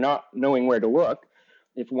 if you're not knowing where to look,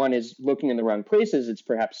 if one is looking in the wrong places, it's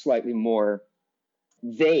perhaps slightly more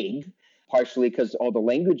vague, partially because all the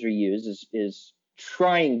language we use is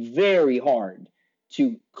trying very hard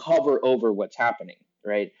to cover over what's happening,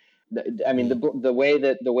 right? The way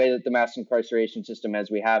that the mass incarceration system as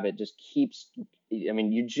we have it just keeps,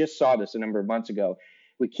 you just saw this a number of months ago.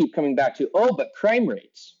 We keep coming back to, but crime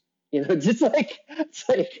rates, it's like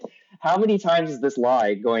how many times is this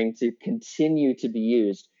lie going to continue to be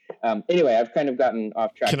used? Anyway, I've kind of gotten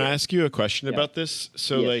off track. Can I ask you a question about this?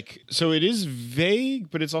 So yes. So it is vague,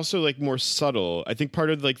 but it's also like more subtle. I think part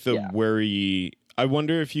of like the worry, I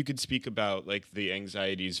wonder if you could speak about like the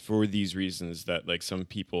anxieties for these reasons that like some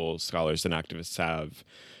people, scholars and activists have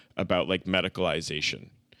about like medicalization,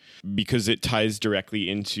 because it ties directly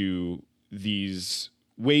into these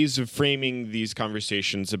ways of framing these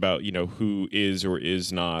conversations about, who is or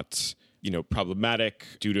is not, problematic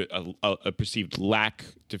due to a perceived lack,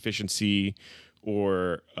 deficiency,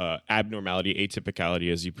 or abnormality,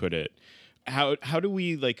 atypicality, as you put it. How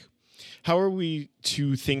are we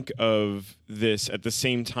to think of this at the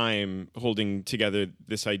same time holding together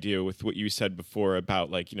this idea with what you said before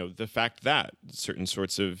about the fact that certain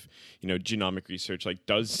sorts of genomic research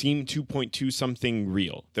does seem to point to something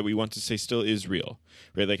real that we want to say still is real,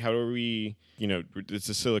 right? Like, how are we, it's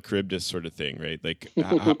a Scylla Charybdis sort of thing, right? Like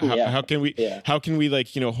how can we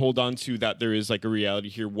hold on to that there is like a reality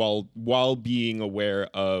here while being aware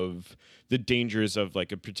of the dangers of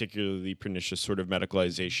like a particularly pernicious sort of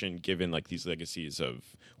medicalization given like these legacies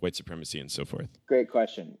of white supremacy and so forth? Great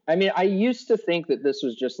question. I used to think that this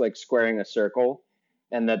was just like squaring a circle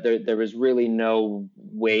and that there was really no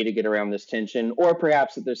way to get around this tension, or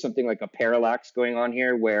perhaps that there's something like a parallax going on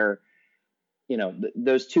here where,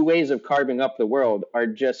 those two ways of carving up the world are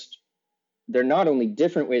just, they're not only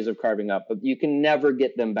different ways of carving up, but you can never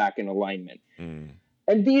get them back in alignment.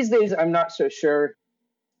 And these days, I'm not so sure.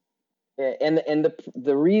 And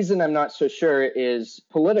the reason I'm not so sure is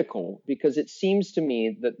political, because it seems to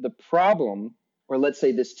me that the problem, or let's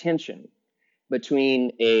say this tension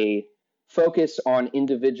between a focus on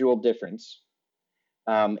individual difference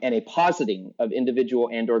and a positing of individual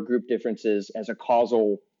and or group differences as a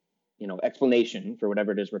causal, explanation for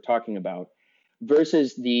whatever it is we're talking about,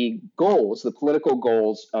 versus the goals, the political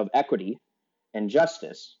goals of equity and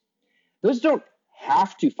justice, those don't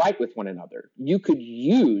have to fight with one another. You could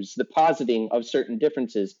use the positing of certain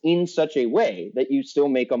differences in such a way that you still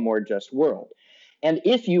make a more just world. And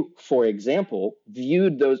if you, for example,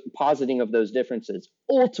 viewed those positing of those differences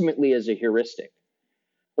ultimately as a heuristic,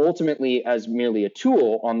 ultimately as merely a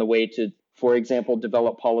tool on the way to, for example,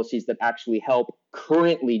 develop policies that actually help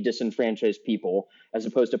currently disenfranchised people, as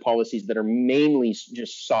opposed to policies that are mainly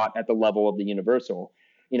just sought at the level of the universal.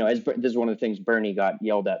 As this is one of the things Bernie got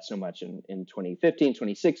yelled at so much in 2015,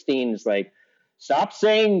 2016, is like, stop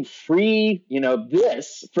saying free,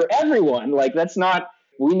 this for everyone. Like, that's not,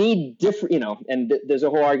 we need different, and there's a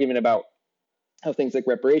whole argument about how things like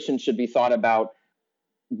reparations should be thought about,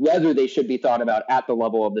 whether they should be thought about at the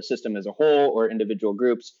level of the system as a whole or individual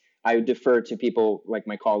groups. I would defer to people like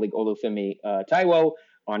my colleague Olufemi Taiwo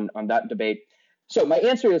on that debate. So my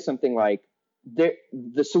answer is something like,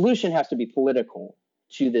 the solution has to be political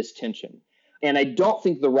to this tension. And I don't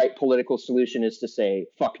think the right political solution is to say,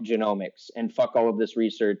 fuck genomics and fuck all of this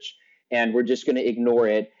research, and we're just going to ignore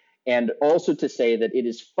it. And also to say that it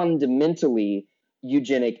is fundamentally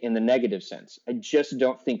eugenic in the negative sense. I just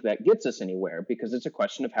don't think that gets us anywhere, because it's a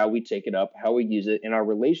question of how we take it up, how we use it, and our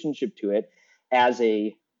relationship to it as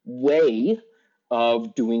a way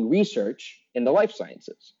of doing research in the life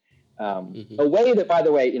sciences. A way that, by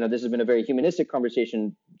the way, this has been a very humanistic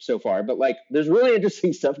conversation so far, but like, there's really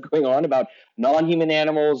interesting stuff going on about non-human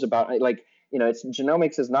animals, about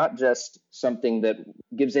genomics is not just something that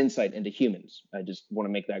gives insight into humans. I just want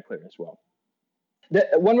to make that clear as well.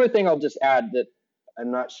 One more thing I'll just add that I'm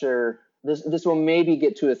not sure, this will maybe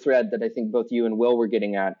get to a thread that I think both you and Will were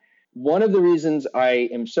getting at. One of the reasons I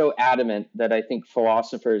am so adamant that I think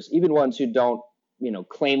philosophers, even ones who don't,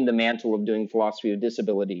 claim the mantle of doing philosophy of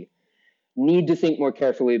disability, need to think more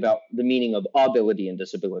carefully about the meaning of ability and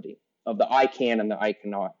disability, of the I can and the I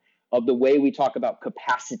cannot, of the way we talk about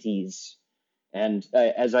capacities. And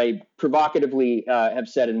as I provocatively have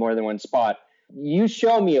said in more than one spot, you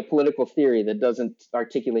show me a political theory that doesn't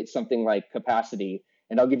articulate something like capacity,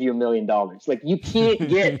 and I'll give you $1 million. Like, you can't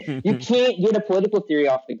get a political theory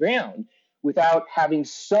off the ground without having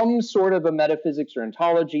some sort of a metaphysics or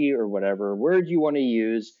ontology or whatever word you want to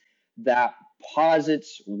use that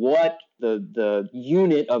posits what the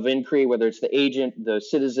unit of inquiry, whether it's the agent, the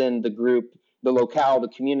citizen, the group, the locale, the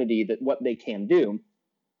community, that what they can do.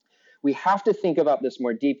 We have to think about this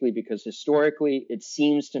more deeply, because historically, it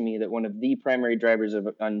seems to me that one of the primary drivers of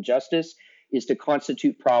injustice is to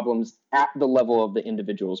constitute problems at the level of the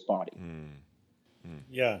individual's body.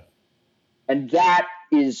 Yeah. And that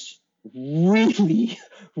is really,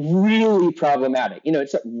 really problematic.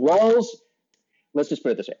 It's Rawls. Let's just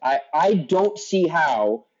put it this way. I don't see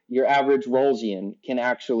how your average Rawlsian can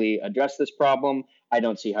actually address this problem. I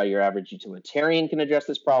don't see how your average utilitarian can address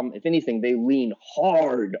this problem. If anything, they lean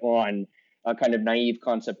hard on a kind of naive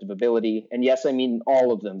concept of ability. And yes, I mean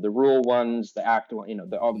all of them, the rule ones, the act one,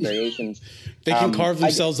 all the variations. They can carve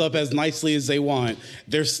themselves up as nicely as they want.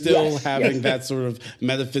 They're still having that sort of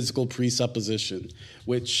metaphysical presupposition,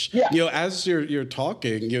 which, as you're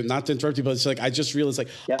talking, not to interrupt you, but it's like, I just realized,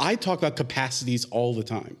 I talk about capacities all the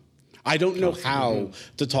time. I don't know how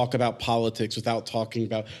to talk about politics without talking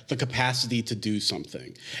about the capacity to do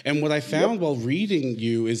something. And what I found while reading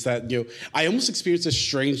you is that, I almost experienced a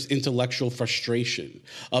strange intellectual frustration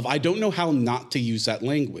of, I don't know how not to use that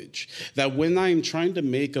language. That when I'm trying to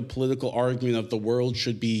make a political argument of the world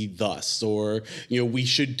should be thus, or, we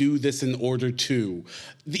should do this in order to,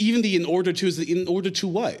 even the in order to is the in order to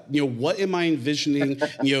what? What am I envisioning,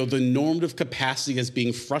 the normative capacity as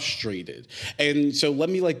being frustrated? And so let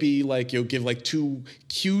me give two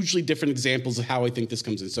hugely different examples of how I think this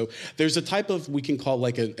comes in. So there's a type of, we can call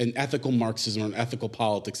an ethical Marxism or an ethical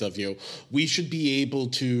politics of, we should be able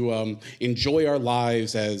to enjoy our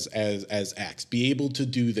lives as X, be able to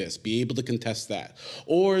do this, be able to contest that.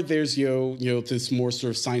 Or there's, this more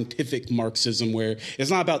sort of scientific Marxism where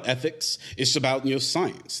it's not about ethics, it's about,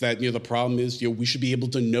 science. That, the problem is, we should be able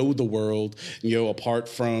to know the world, apart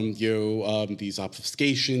from, these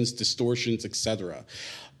obfuscations, distortions, etc.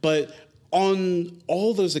 But on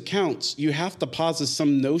all those accounts, you have to posit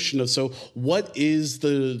some notion of, so what is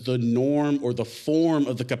the norm or the form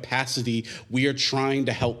of the capacity we are trying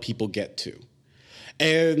to help people get to?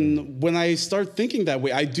 And when I start thinking that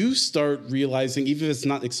way, I do start realizing, even if it's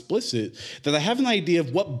not explicit, that I have an idea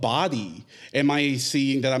of what body am I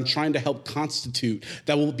seeing that I'm trying to help constitute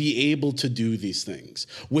that will be able to do these things.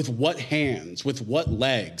 With what hands, with what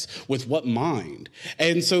legs, with what mind.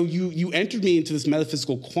 And so you entered me into this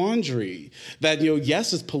metaphysical quandary that,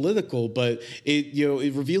 yes, it's political, but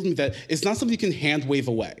it revealed me that it's not something you can hand wave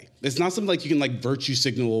away. It's not something like you can virtue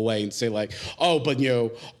signal away and say oh, but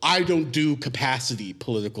I don't do capacity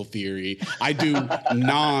political theory. I do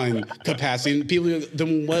non-capacity. And people,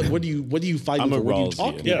 then what do you fight I'm for? a What are you Rawlsian.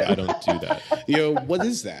 talking Yeah, about? I don't do that. What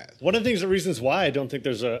is that? One of the reasons why I don't think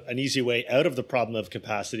there's an easy way out of the problem of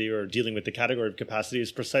capacity or dealing with the category of capacity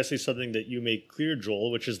is precisely something that you made clear,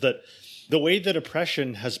 Joel, which is that the way that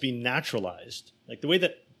oppression has been naturalized, the way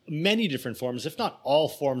that many different forms, if not all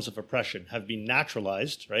forms of oppression, have been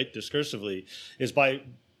naturalized, right, discursively, is by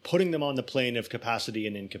putting them on the plane of capacity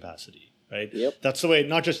and incapacity, right? Yep. That's the way,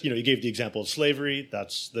 not just, you gave the example of slavery.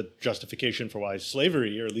 That's the justification for why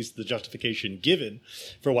slavery, or at least the justification given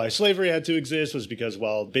for why slavery had to exist, was because,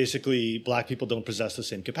 basically black people don't possess the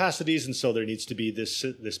same capacities. And so there needs to be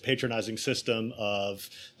this patronizing system of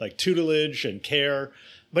tutelage and care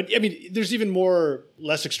But I mean, there's even more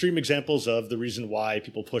less extreme examples of the reason why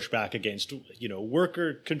people push back against,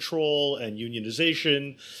 worker control and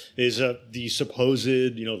unionization is the supposed,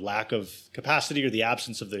 lack of capacity or the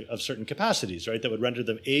absence of certain capacities, right? That would render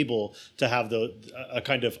them able to have a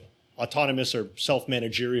kind of autonomous or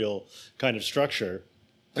self-managerial kind of structure.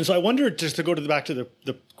 And so I wonder, just to go back to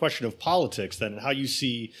the question of politics then, and how you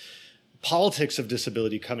see politics of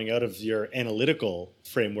disability coming out of your analytical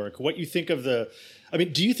framework, what you think of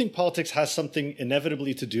do you think politics has something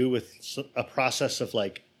inevitably to do with a process of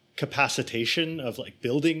like capacitation, of like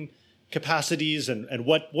building capacities, and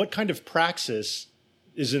what kind of praxis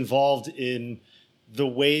is involved in the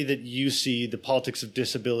way that you see the politics of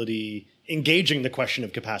disability engaging the question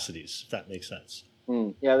of capacities, if that makes sense?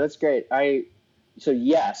 Yeah, that's great. So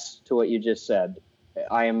yes, to what you just said,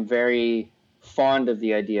 I am very fond of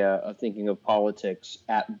the idea of thinking of politics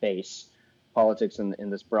at base, politics in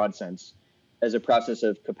this broad sense, as a process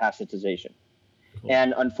of capacitization. Cool.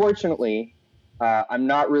 And unfortunately, I'm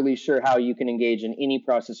not really sure how you can engage in any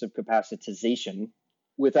process of capacitization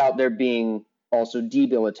without there being also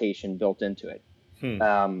debilitation built into it.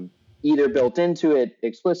 Either built into it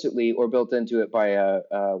explicitly or built into it by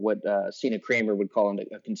what Sina Kramer would call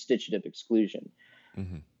a constitutive exclusion.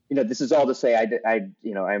 Mm-hmm. This is all to say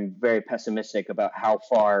I'm very pessimistic about how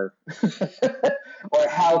far or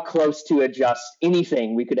how close to adjust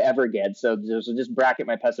anything we could ever get. So just bracket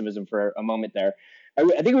my pessimism for a moment there.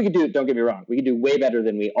 I think we could do, don't get me wrong, we could do way better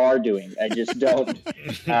than we are doing. I just don't.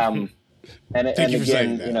 Thank you for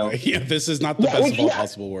saying that. This is not the best of all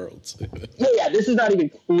possible worlds. This is not even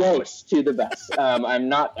close to the best. I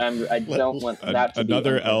don't want that to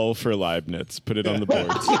another be L for Leibniz. Put it on the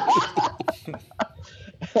board.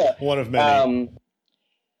 One of many.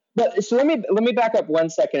 But so let me back up 1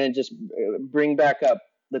 second and just bring back up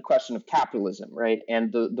the question of capitalism, right?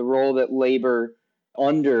 And the role that labor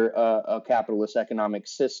under a capitalist economic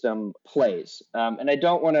system plays. And I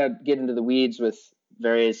don't want to get into the weeds with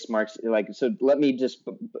various Marx, so let me just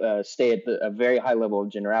stay at a very high level of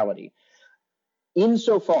generality.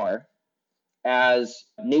 Insofar as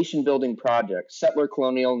nation building projects, settler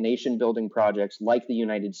colonial nation building projects like the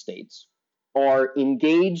United States are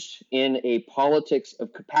engaged in a politics of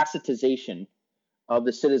capacitization of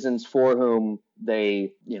the citizens for whom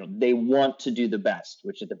they want to do the best,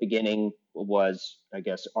 which at the beginning was, I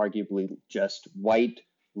guess, arguably just white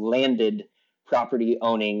landed property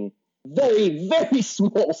owning, very, very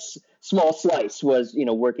small slice was,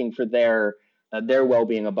 working for their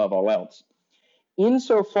well-being above all else.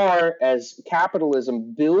 Insofar as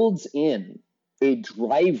capitalism builds in a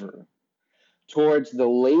driver towards the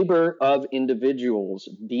labor of individuals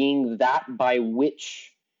being that by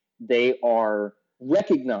which they are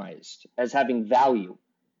recognized as having value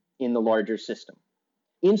in the larger system.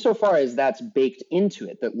 Insofar as that's baked into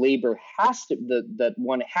it, that labor that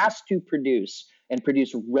one has to produce and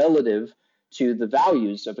produce relative to the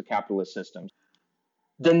values of a capitalist system,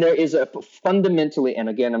 then there is a fundamentally, and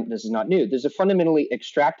again, this is not new, there's a fundamentally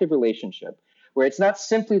extractive relationship where it's not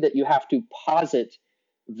simply that you have to posit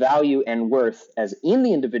value and worth as in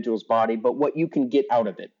the individual's body, but what you can get out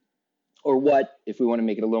of it, or what, if we want to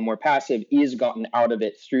make it a little more passive, is gotten out of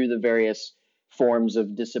it through the various forms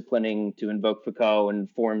of disciplining, to invoke Foucault, and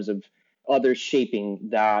forms of other shaping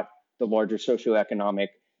that the larger socioeconomic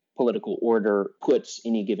political order puts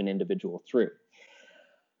any given individual through.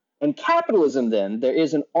 And capitalism, then, there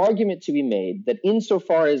is an argument to be made that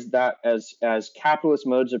insofar as capitalist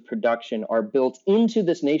modes of production are built into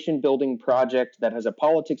this nation-building project that has a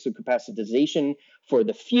politics of capacitization for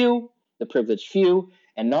the few, the privileged few,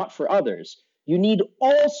 and not for others, you need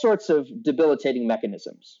all sorts of debilitating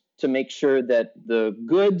mechanisms to make sure that the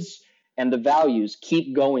goods and the values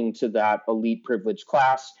keep going to that elite privileged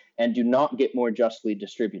class and do not get more justly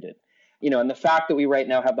distributed. And the fact that we right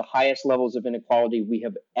now have the highest levels of inequality we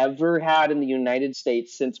have ever had in the United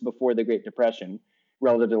States since before the Great Depression,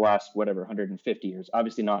 relative to the last, 150 years,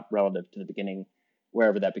 obviously not relative to the beginning,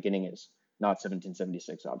 wherever that beginning is, not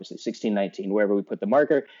 1776, obviously, 1619, wherever we put the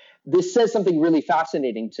marker. This says something really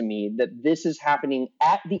fascinating to me, that this is happening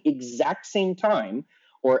at the exact same time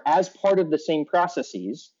or as part of the same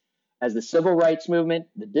processes as the civil rights movement,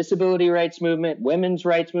 the disability rights movement, women's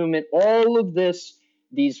rights movement, all of this.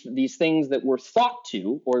 These things that were thought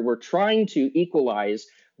to or were trying to equalize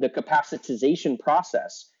the capacitization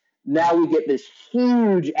process. Now we get this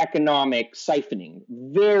huge economic siphoning,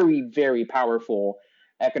 very, very powerful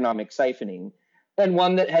economic siphoning, and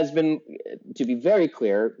one that has been, to be very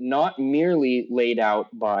clear, not merely laid out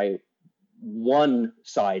by one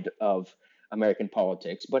side of American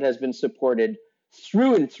politics, but has been supported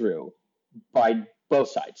through and through by both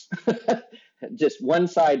sides. Just one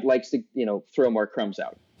side likes to, throw more crumbs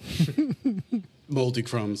out. Moldy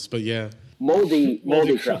crumbs, but yeah. Moldy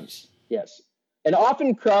crumbs. Yes. And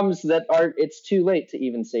often crumbs that it's too late to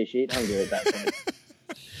even satiate hunger at that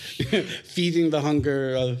point. Feeding the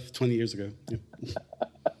hunger of 20 years ago. Yeah.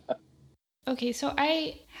 Okay, so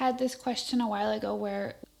I had this question a while ago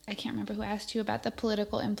where I can't remember who asked you about the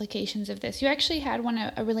political implications of this. You actually had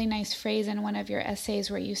a really nice phrase in one of your essays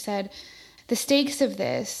where you said, the stakes of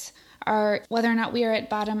this are whether or not we are at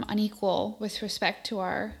bottom unequal with respect to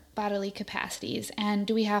our bodily capacities, and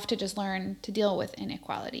do we have to just learn to deal with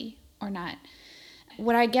inequality or not?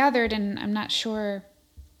 What I gathered, and I'm not sure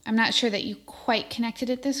that you quite connected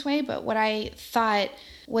it this way, but what I thought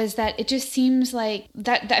was that it just seems like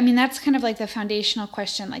that's kind of like the foundational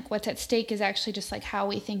question, like what's at stake is actually just like how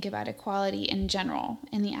we think about equality in general,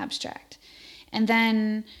 in the abstract. And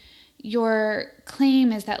then your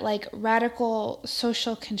claim is that like radical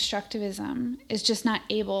social constructivism is just not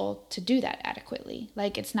able to do that adequately.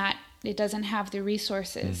 Like it doesn't have the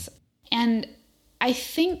resources. And I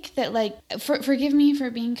think that like, forgive me for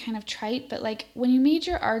being kind of trite, but like when you made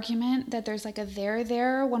your argument that there's like a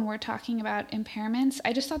there when we're talking about impairments,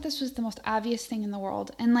 I just thought this was the most obvious thing in the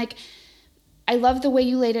world. And like, I love the way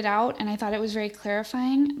you laid it out and I thought it was very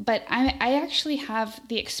clarifying, but I actually have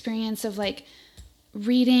the experience of like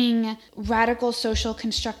reading radical social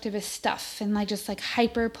constructivist stuff and like just like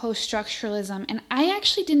hyper post-structuralism, and I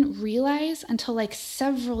actually didn't realize until like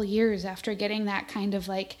several years after getting that kind of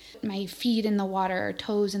like my feet in the water or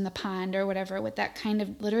toes in the pond or whatever with that kind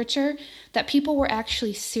of literature, that people were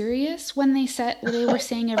actually serious when they were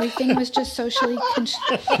saying everything was just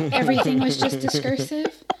everything was just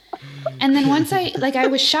discursive. And then once I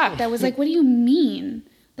was shocked. I was like, what do you mean?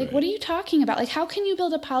 Like, right. What are you talking about? Like, how can you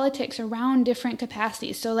build a politics around different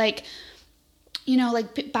capacities? So, like,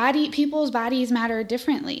 like people's bodies matter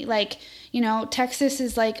differently. Like, Texas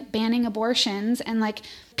is like banning abortions, and like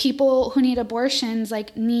people who need abortions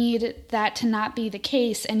like need that to not be the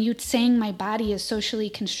case. And you saying my body is socially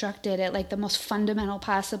constructed at like the most fundamental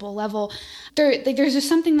possible level. There's just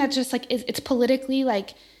something that's just like it's politically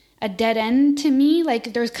like a dead end to me.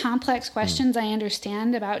 Like there's complex questions I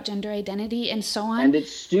understand about gender identity and so on. And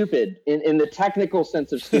it's stupid in the technical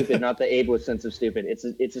sense of stupid, not the ableist sense of stupid.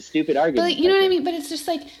 It's a stupid argument. But like, you know what I mean? But it's just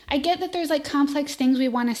like, I get that there's like complex things we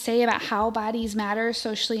want to say about how bodies matter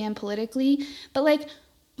socially and politically, but like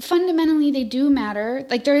fundamentally they do matter.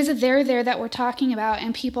 Like there is a there that we're talking about,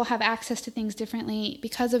 and people have access to things differently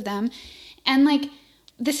because of them. And like,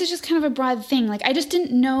 this is just kind of a broad thing. Like, I just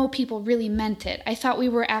didn't know people really meant it. I thought we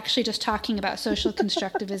were actually just talking about social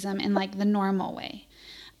constructivism in like the normal way.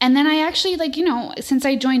 And then I actually since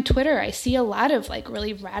I joined Twitter, I see a lot of like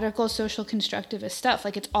really radical social constructivist stuff.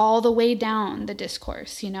 Like it's all the way down the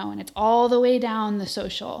discourse, and it's all the way down the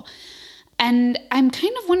social. And I'm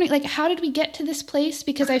kind of wondering, like, how did we get to this place?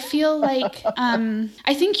 Because I feel like,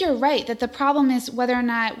 I think you're right, that the problem is whether or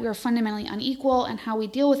not we're fundamentally unequal and how we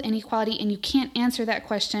deal with inequality. And you can't answer that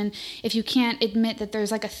question if you can't admit that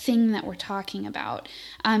there's like a thing that we're talking about.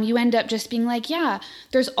 You end up just being like, yeah,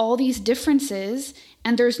 there's all these differences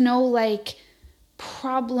and there's no like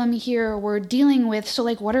problem here we're dealing with. So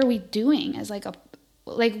like, what are we doing as like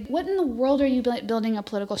what in the world are you building a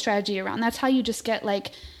political strategy around? That's how you just get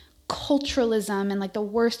like culturalism in like the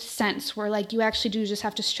worst sense, where like you actually do just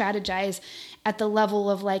have to strategize at the level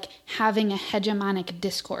of like having a hegemonic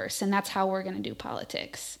discourse, and that's how we're going to do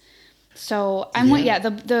politics. So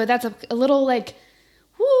that's a little like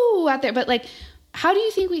woo out there, but like, how do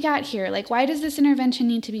you think we got here? Like, why does this intervention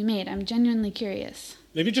need to be made? I'm genuinely curious.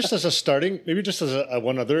 Maybe just as a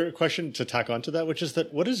one other question to tack onto that, which is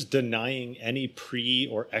that what is denying any pre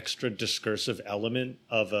or extra discursive element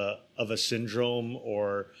of a syndrome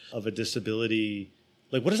or of a disability?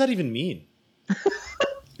 Like, what does that even mean?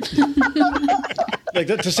 Like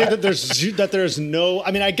to say that there's no.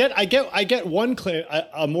 I mean, I get one claim,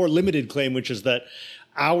 a more limited claim, which is that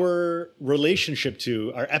our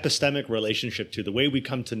epistemic relationship to the way we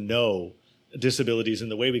come to know disabilities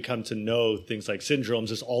and the way we come to know things like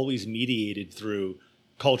syndromes is always mediated through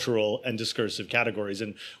cultural and discursive categories.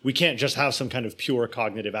 And we can't just have some kind of pure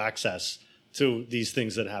cognitive access to these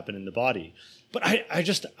things that happen in the body. But I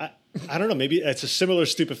don't know, maybe it's a similar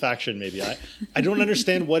stupefaction. Maybe I don't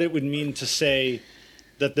understand what it would mean to say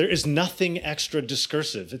that there is nothing extra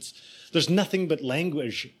discursive. There's nothing but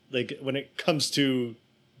language, like when it comes to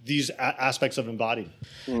these aspects of embodiment.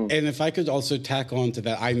 And if I could also tack on to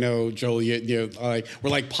that, I know, Joel, we're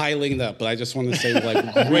like piling it up, but I just want to say, like,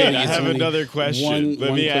 wait, I have another question.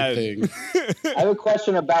 Let me add. Thing. I have a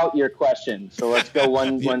question about your question, so let's go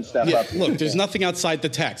one step up. Look, there's nothing outside the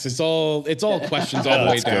text. It's all questions all the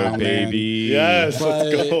way Let's down, go, baby. Yes, But,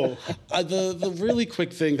 let's go. The really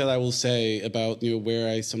quick thing that I will say about where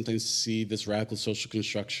I sometimes see this radical social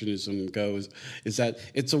constructionism goes is that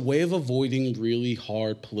it's a way of avoiding really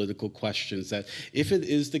hard political questions. That if it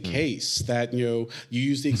is the case that you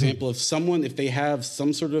use the example of someone, if they have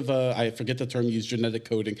some sort of I forget the term used, genetic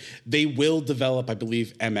coding, they will develop, I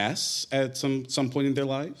believe, MS at some point in their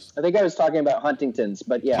lives. I think I was talking about Huntington's,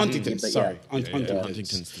 but yeah. Huntington's, sorry. Huntington's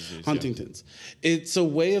disease. Huntington's. It's a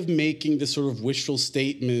way of making this sort of wishful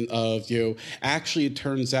statement of, actually it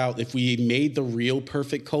turns out if we made the real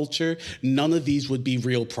perfect culture, none of these would be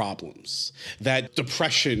real problems. That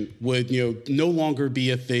depression would, no longer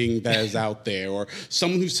be a thing that is out there, or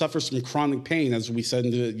someone who suffers from chronic pain, as we said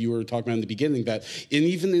you were talking about in the beginning, that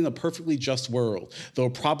even in a perfectly just world, there will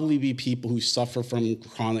probably be people who suffer from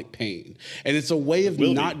chronic pain. And it's a way of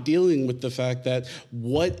not dealing with the fact that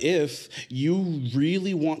what if you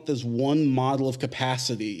really want this one model of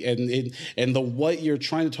capacity, and what you're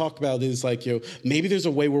trying to talk about is like, maybe there's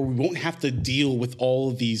a way where we won't have to deal with all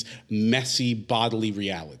of these messy bodily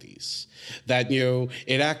realities. That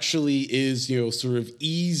it actually is sort of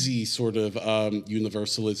easy sort of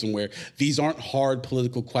universalism, where these aren't hard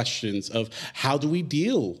political questions of how do we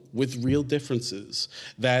deal with real differences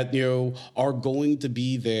that are going to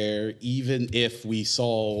be there even if we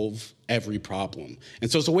solve every problem.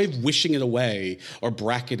 And so it's a way of wishing it away or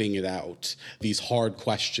bracketing it out, these hard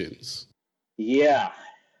questions. Yeah.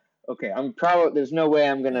 Okay, there's no way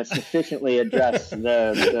I'm going to sufficiently address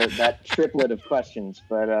that triplet of questions,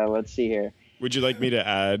 but let's see here. Would you like me to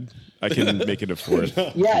add? I can make it a fourth.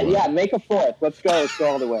 Yeah, make a fourth. Let's go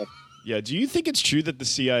all the way. Yeah, do you think it's true that the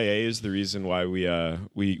CIA is the reason why we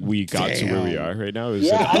got to where we are right now?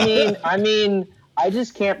 I mean, I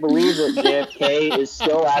just can't believe that JFK is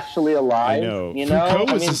still actually alive. I know.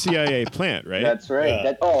 Foucault was a CIA plant, right? That's right.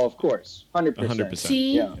 Yeah. Of course, 100%. 100%.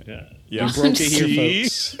 See? Yeah. You broke it here,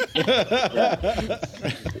 folks.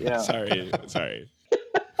 Yeah. Sorry.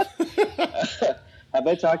 Have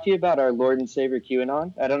I talked to you about our Lord and Savior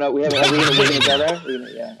QAnon? I don't know. We're going to go there?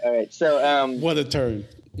 Yeah. All right. So, what a turn.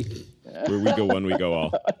 Where we go one, we go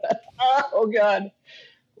all. Oh, God.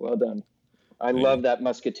 Well done. I love that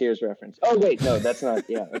Musketeers reference. Oh, wait. No, that's not.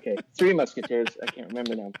 Yeah. Okay. Three Musketeers. I can't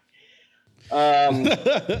remember now. And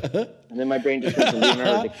then my brain just went to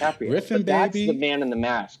Leonardo DiCaprio. Riffin, that's baby. The Man in the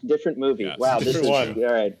Mask. Different movie. Yeah, wow. This is one.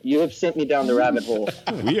 all right. You have sent me down the rabbit hole.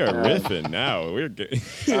 We are riffing now. We're good.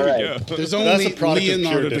 All right. There's That's only a product of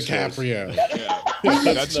Leonardo pure discourse. DiCaprio.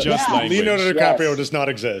 That's just language. Leonardo DiCaprio Yes. does not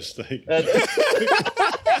exist.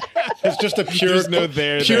 It's just a pure, There's no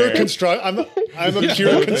there pure there. construct. I'm a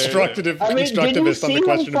pure constructivist I mean, did you constructivist on see the him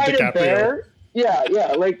question of fight a DiCaprio. bear?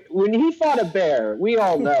 Yeah. Like when he fought a bear, we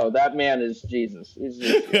all know that man is Jesus. He's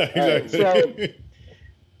just, Yeah, exactly. All right, so,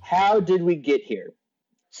 how did we get here?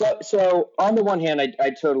 So on the one hand, I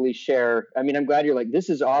totally share. I mean, I'm glad you're like, this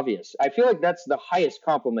is obvious. I feel like that's the highest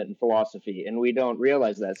compliment in philosophy, and we don't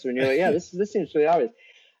realize that. So when you're like, yeah, this seems really obvious.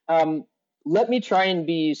 Let me try and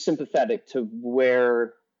be sympathetic to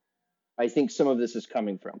where I think some of this is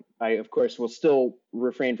coming from. I, of course, will still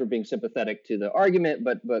refrain from being sympathetic to the argument,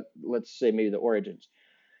 but let's say maybe the origins.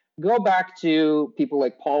 Go back to people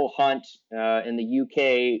like Paul Hunt in the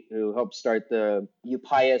UK, who helped start the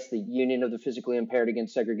UPIAS, the Union of the Physically Impaired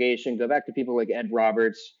Against Segregation. Go back to people like Ed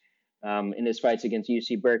Roberts in his fights against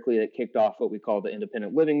UC Berkeley that kicked off what we call the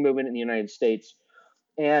independent living movement in the United States.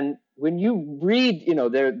 And when you read,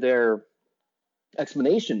 their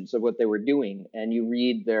explanations of what they were doing, and you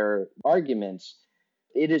read their arguments,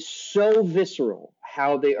 it is so visceral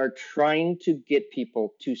how they are trying to get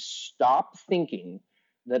people to stop thinking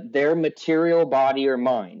that their material body or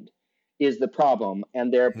mind is the problem,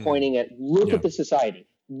 and they're pointing at look at the society,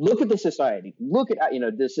 look at this.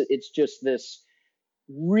 It's just this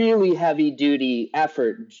really heavy duty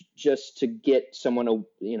effort just to get someone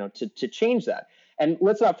to change that. And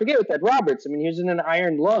let's not forget with Ed Roberts, I mean, he was in an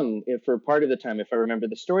iron lung for part of the time, if I remember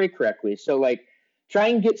the story correctly. So like, try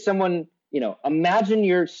and get someone, imagine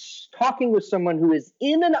you're talking with someone who is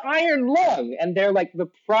in an iron lung, and they're like,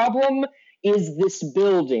 the problem is this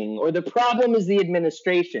building, or the problem is the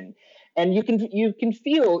administration. And you can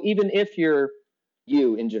feel, even if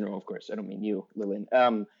you in general, of course, I don't mean you, Lillian,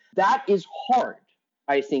 that is hard,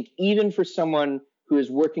 I think, even for someone who is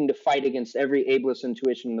working to fight against every ableist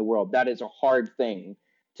intuition in the world. That is a hard thing,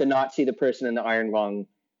 to not see the person in the iron lung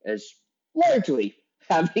as largely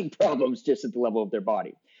having problems just at the level of their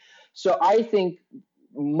body. So I think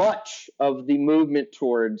much of the movement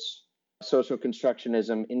towards social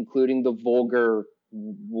constructionism, including the vulgar,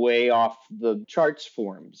 way off the charts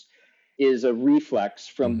forms, is a reflex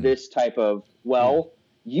from this type of, well,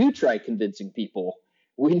 you try convincing people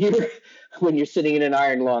when you're sitting in an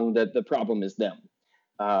iron lung that the problem is them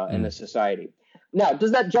and the society. Now,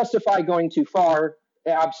 does that justify going too far?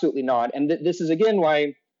 Absolutely not. And this is again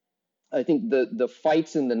why I think the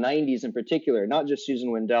fights in the 90s in particular, not just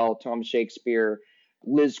Susan Wendell, Tom Shakespeare,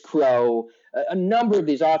 Liz Crow, a number of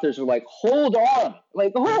these authors are like, hold on,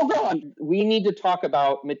 we need to talk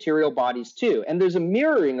about material bodies too. And there's a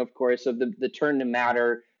mirroring, of course, of the turn to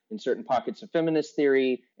matter in certain pockets of feminist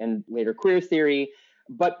theory and later queer theory.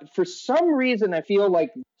 But for some reason, I feel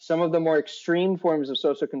like some of the more extreme forms of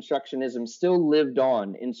social constructionism still lived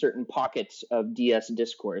on in certain pockets of DS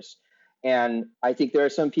discourse. And I think there are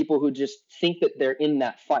some people who just think that they're in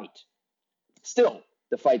that fight. Still,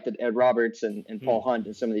 the fight that Ed Roberts and Paul Hunt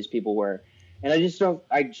and some of these people were. And I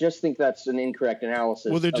just think that's an incorrect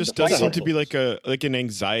analysis. Well, there just does seem to be like an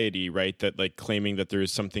anxiety, right? That like claiming that there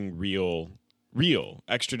is something real,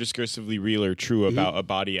 extra discursively real or true about a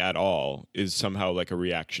body at all is somehow like a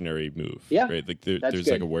reactionary move. Yeah. Right. Like there's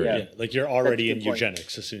like a word. Yeah. Like you're already in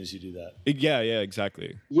eugenics as soon as you do that. Yeah,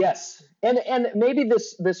 exactly. Yes. And maybe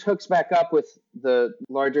this hooks back up with the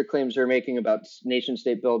larger claims they're making about nation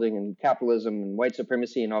state building and capitalism and white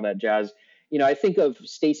supremacy and all that jazz. You know, I think of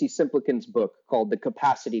Stacy Simplican's book called The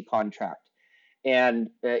Capacity Contract. And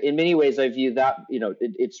in many ways, I view that,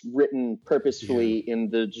 it's written purposefully in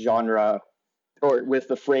the genre or with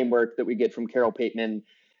the framework that we get from Carol Pateman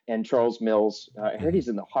and Charles Mills. I heard he's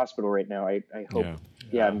in the hospital right now. I hope.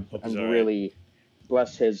 I'm really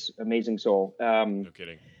bless his amazing soul. No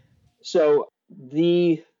kidding. So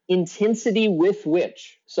the intensity with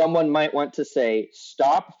which someone might want to say,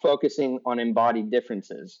 stop focusing on embodied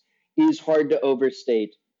differences is hard to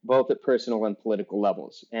overstate, both at personal and political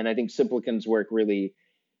levels. And I think Simplican's work really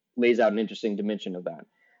lays out an interesting dimension of that.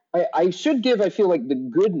 I feel like the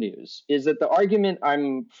good news is that the argument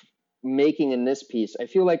I'm making in this piece, I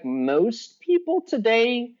feel like most people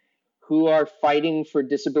today who are fighting for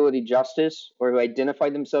disability justice or who identify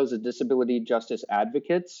themselves as disability justice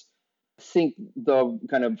advocates think the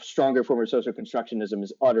kind of stronger form of social constructionism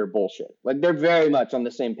is utter bullshit. Like they're very much on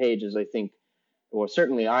the same page as I think, well,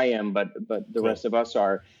 certainly I am, but the rest of us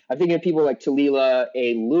are. I'm thinking of people like Talila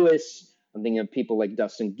A. Lewis. I'm thinking of people like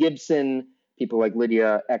Dustin Gibson, people like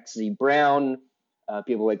Lydia X.Z. Brown,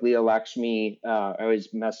 people like Leah Lakshmi. I always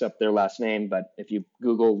mess up their last name, but if you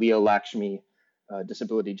Google Leah Lakshmi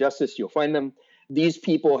disability justice, you'll find them. These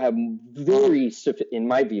people have in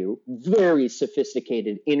my view, very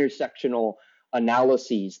sophisticated intersectional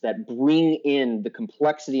analyses that bring in the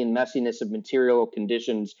complexity and messiness of material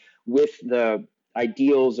conditions with the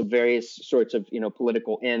ideals of various sorts of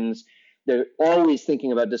political ends. They're always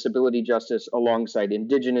thinking about disability justice alongside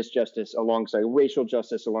indigenous justice, alongside racial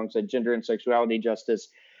justice, alongside gender and sexuality justice.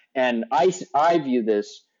 And I view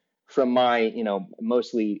this from my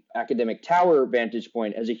mostly academic tower vantage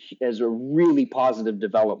point as a really positive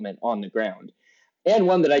development on the ground, and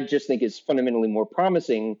one that I just think is fundamentally more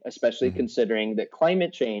promising, especially considering that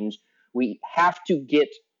climate change, we have to get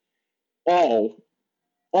all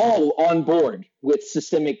on board with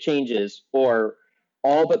systemic changes, or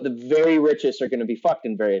all but the very richest are going to be fucked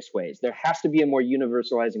in various ways. There has to be a more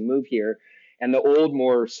universalizing move here, and the old,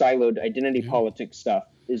 more siloed identity politics stuff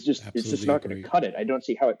is just not going to cut it. I don't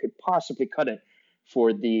see how it could possibly cut it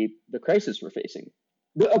for the crisis we're facing.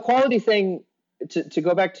 The equality thing, to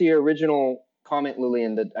go back to your original comment,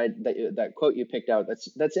 Lillian, that quote you picked out,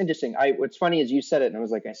 that's interesting. What's funny is you said it, and I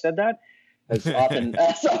was like, I said that? As often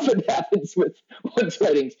happens with one's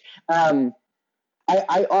writings.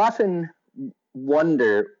 I often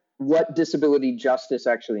wonder what disability justice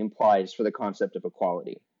actually implies for the concept of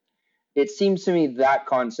equality. It seems to me that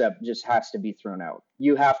concept just has to be thrown out.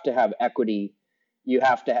 You have to have equity. You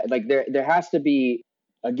have to there has to be,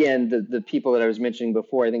 again, the people that I was mentioning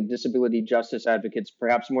before. I think disability justice advocates,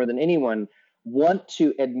 perhaps more than anyone, want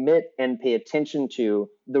to admit and pay attention to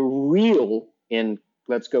the real, in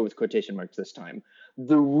let's go with quotation marks this time,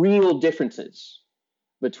 the real differences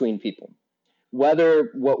between people.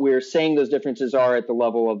 Whether what we're saying those differences are at the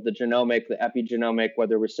level of the genomic, the epigenomic,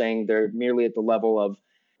 whether we're saying they're merely at the level of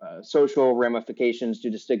social ramifications due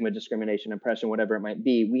to stigma, discrimination, oppression, whatever it might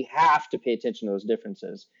be, we have to pay attention to those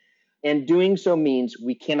differences. And doing so means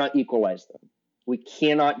we cannot equalize them. We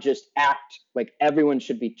cannot just act like everyone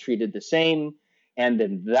should be treated the same, and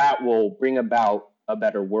then that will bring about a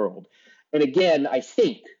better world. And again, I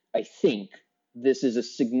think this is a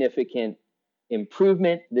significant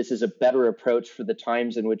improvement. This is a better approach for the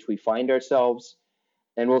times in which we find ourselves,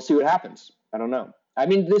 and we'll see what happens. I don't know. I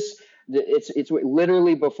mean, it's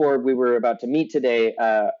literally before we were about to meet today.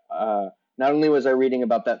 Not only was I reading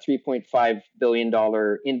about that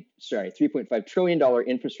 $3.5 trillion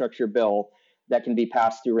infrastructure bill that can be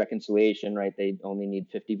passed through reconciliation, right? They only need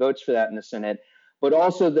 50 votes for that in the Senate. But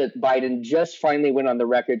also that Biden just finally went on the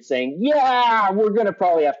record saying, yeah, we're going to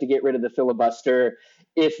probably have to get rid of the filibuster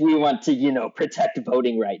if we want to, protect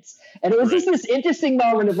voting rights. And it was just this interesting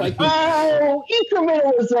moment of like, oh,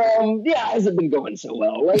 incrementalism, hasn't been going so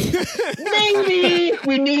well. Like, maybe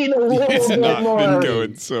we need a little bit more. It's not been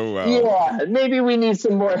going so well. Yeah, maybe we need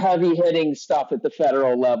some more heavy-hitting stuff at the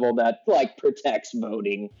federal level that, protects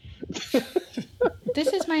voting. This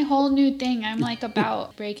is my whole new thing. I'm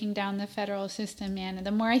about breaking down the federal system, man. And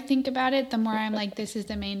the more I think about it, the more I'm like, this is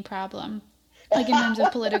the main problem. In terms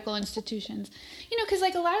of political institutions. Because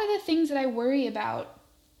a lot of the things that I worry about,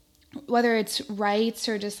 whether it's rights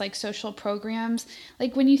or just social programs,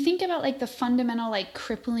 when you think about the fundamental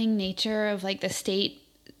crippling nature of the state,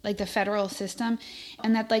 the federal system,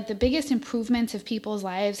 and that the biggest improvements of people's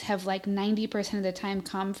lives have 90% of the time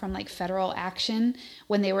come from federal action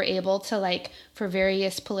when they were able to for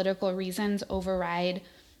various political reasons override.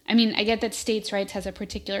 I mean, I get that states' rights has a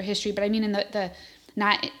particular history, but I mean in the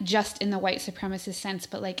not just in the white supremacist sense,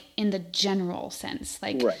 but in the general sense,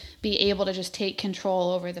 right. Be able to just take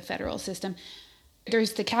control over the federal system.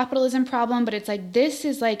 There's the capitalism problem, but it's this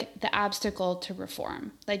is the obstacle to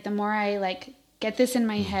reform. The more I get this in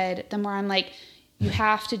my head, the more I'm you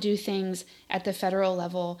have to do things at the federal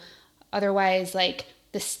level. Otherwise,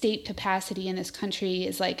 the state capacity in this country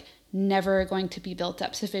is never going to be built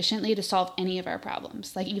up sufficiently to solve any of our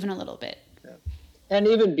problems, even a little bit. Yeah. And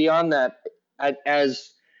even beyond that, I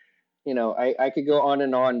could go on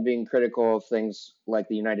and on being critical of things like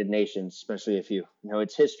the United Nations, especially if you know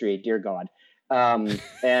its history, dear God, and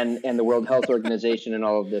the World Health Organization and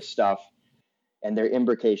all of this stuff, and their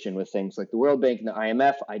imbrication with things like the World Bank and the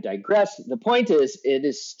IMF. I digress. The point is, it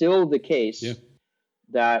is still the case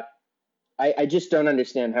that I just don't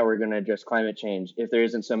understand how we're going to address climate change if there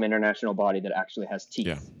isn't some international body that actually has teeth.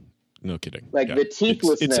 Yeah. No kidding. The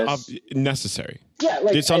teethlessness. It's necessary. Yeah,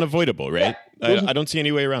 it's unavoidable, right? Yeah. I don't see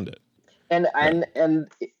any way around it. And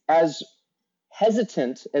as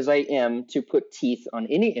hesitant as I am to put teeth on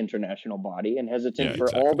any international body, and hesitant for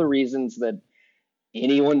all the reasons that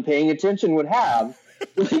anyone paying attention would have,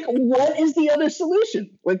 what is the other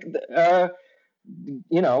solution?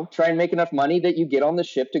 Try and make enough money that you get on the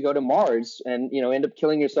ship to go to Mars and, end up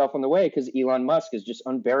killing yourself on the way because Elon Musk is just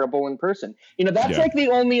unbearable in person. That's the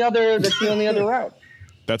only other route.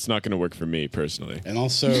 That's not going to work for me personally. And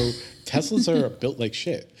also, Teslas are built like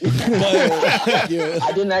shit. But, I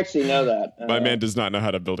didn't actually know that. My man does not know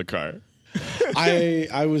how to build a car. I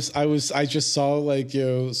just saw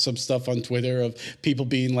some stuff on Twitter of people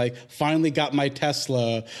being finally got my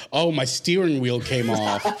Tesla. Oh, my steering wheel came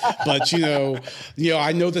off. But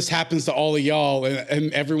I know this happens to all of y'all,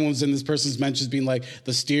 and everyone's in this person's mentions being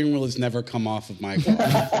the steering wheel has never come off of my car.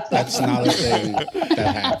 That's not a thing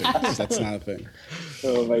that happens. That's not a thing.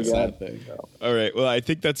 Oh my God. All right. Well, I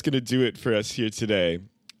think that's going to do it for us here today.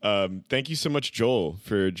 Thank you so much, Joel,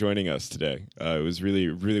 for joining us today. It was really,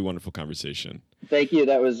 really wonderful conversation. Thank you.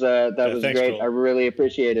 That was thanks, great. Joel. I really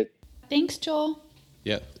appreciate it. Thanks, Joel.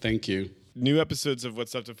 Yeah, thank you. New episodes of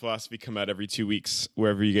What's Up to Philosophy come out every 2 weeks,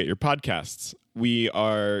 wherever you get your podcasts. We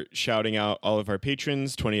are shouting out all of our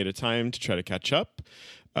patrons 20 at a time to try to catch up.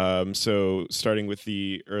 So starting with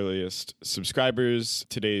the earliest subscribers,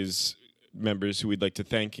 today's members who we'd like to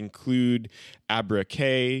thank include Abra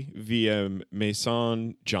K, VM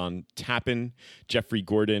Mason, John Tappan, Jeffrey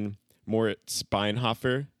Gordon, Moritz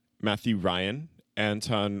Beinhofer, Matthew Ryan,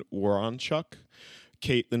 Anton Woronchuk,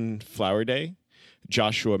 Caitlin Flowerday,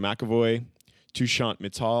 Joshua McAvoy, Tushant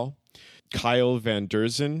Mittal, Kyle Van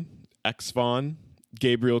Derzen, X Vaughn,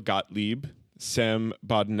 Gabriel Gottlieb, Sam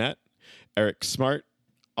Bodnet, Eric Smart,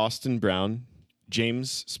 Austin Brown,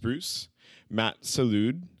 James Spruce, Matt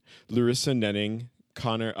Salud, Larissa Nenning,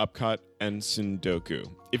 Connor Upcott, and Sundoku.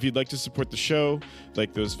 If you'd like to support the show,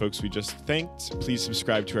 like those folks we just thanked, please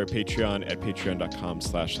subscribe to our Patreon at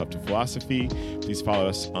patreon.com/leftofphilosophy. Please follow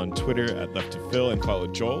us on Twitter at @LeftOfPhil and follow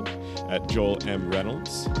Joel at Joel M.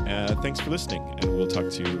 Reynolds. Thanks for listening, and we'll talk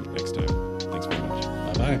to you next time. Thanks very much.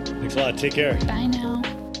 Bye-bye. Thanks a lot. Take care. Bye now.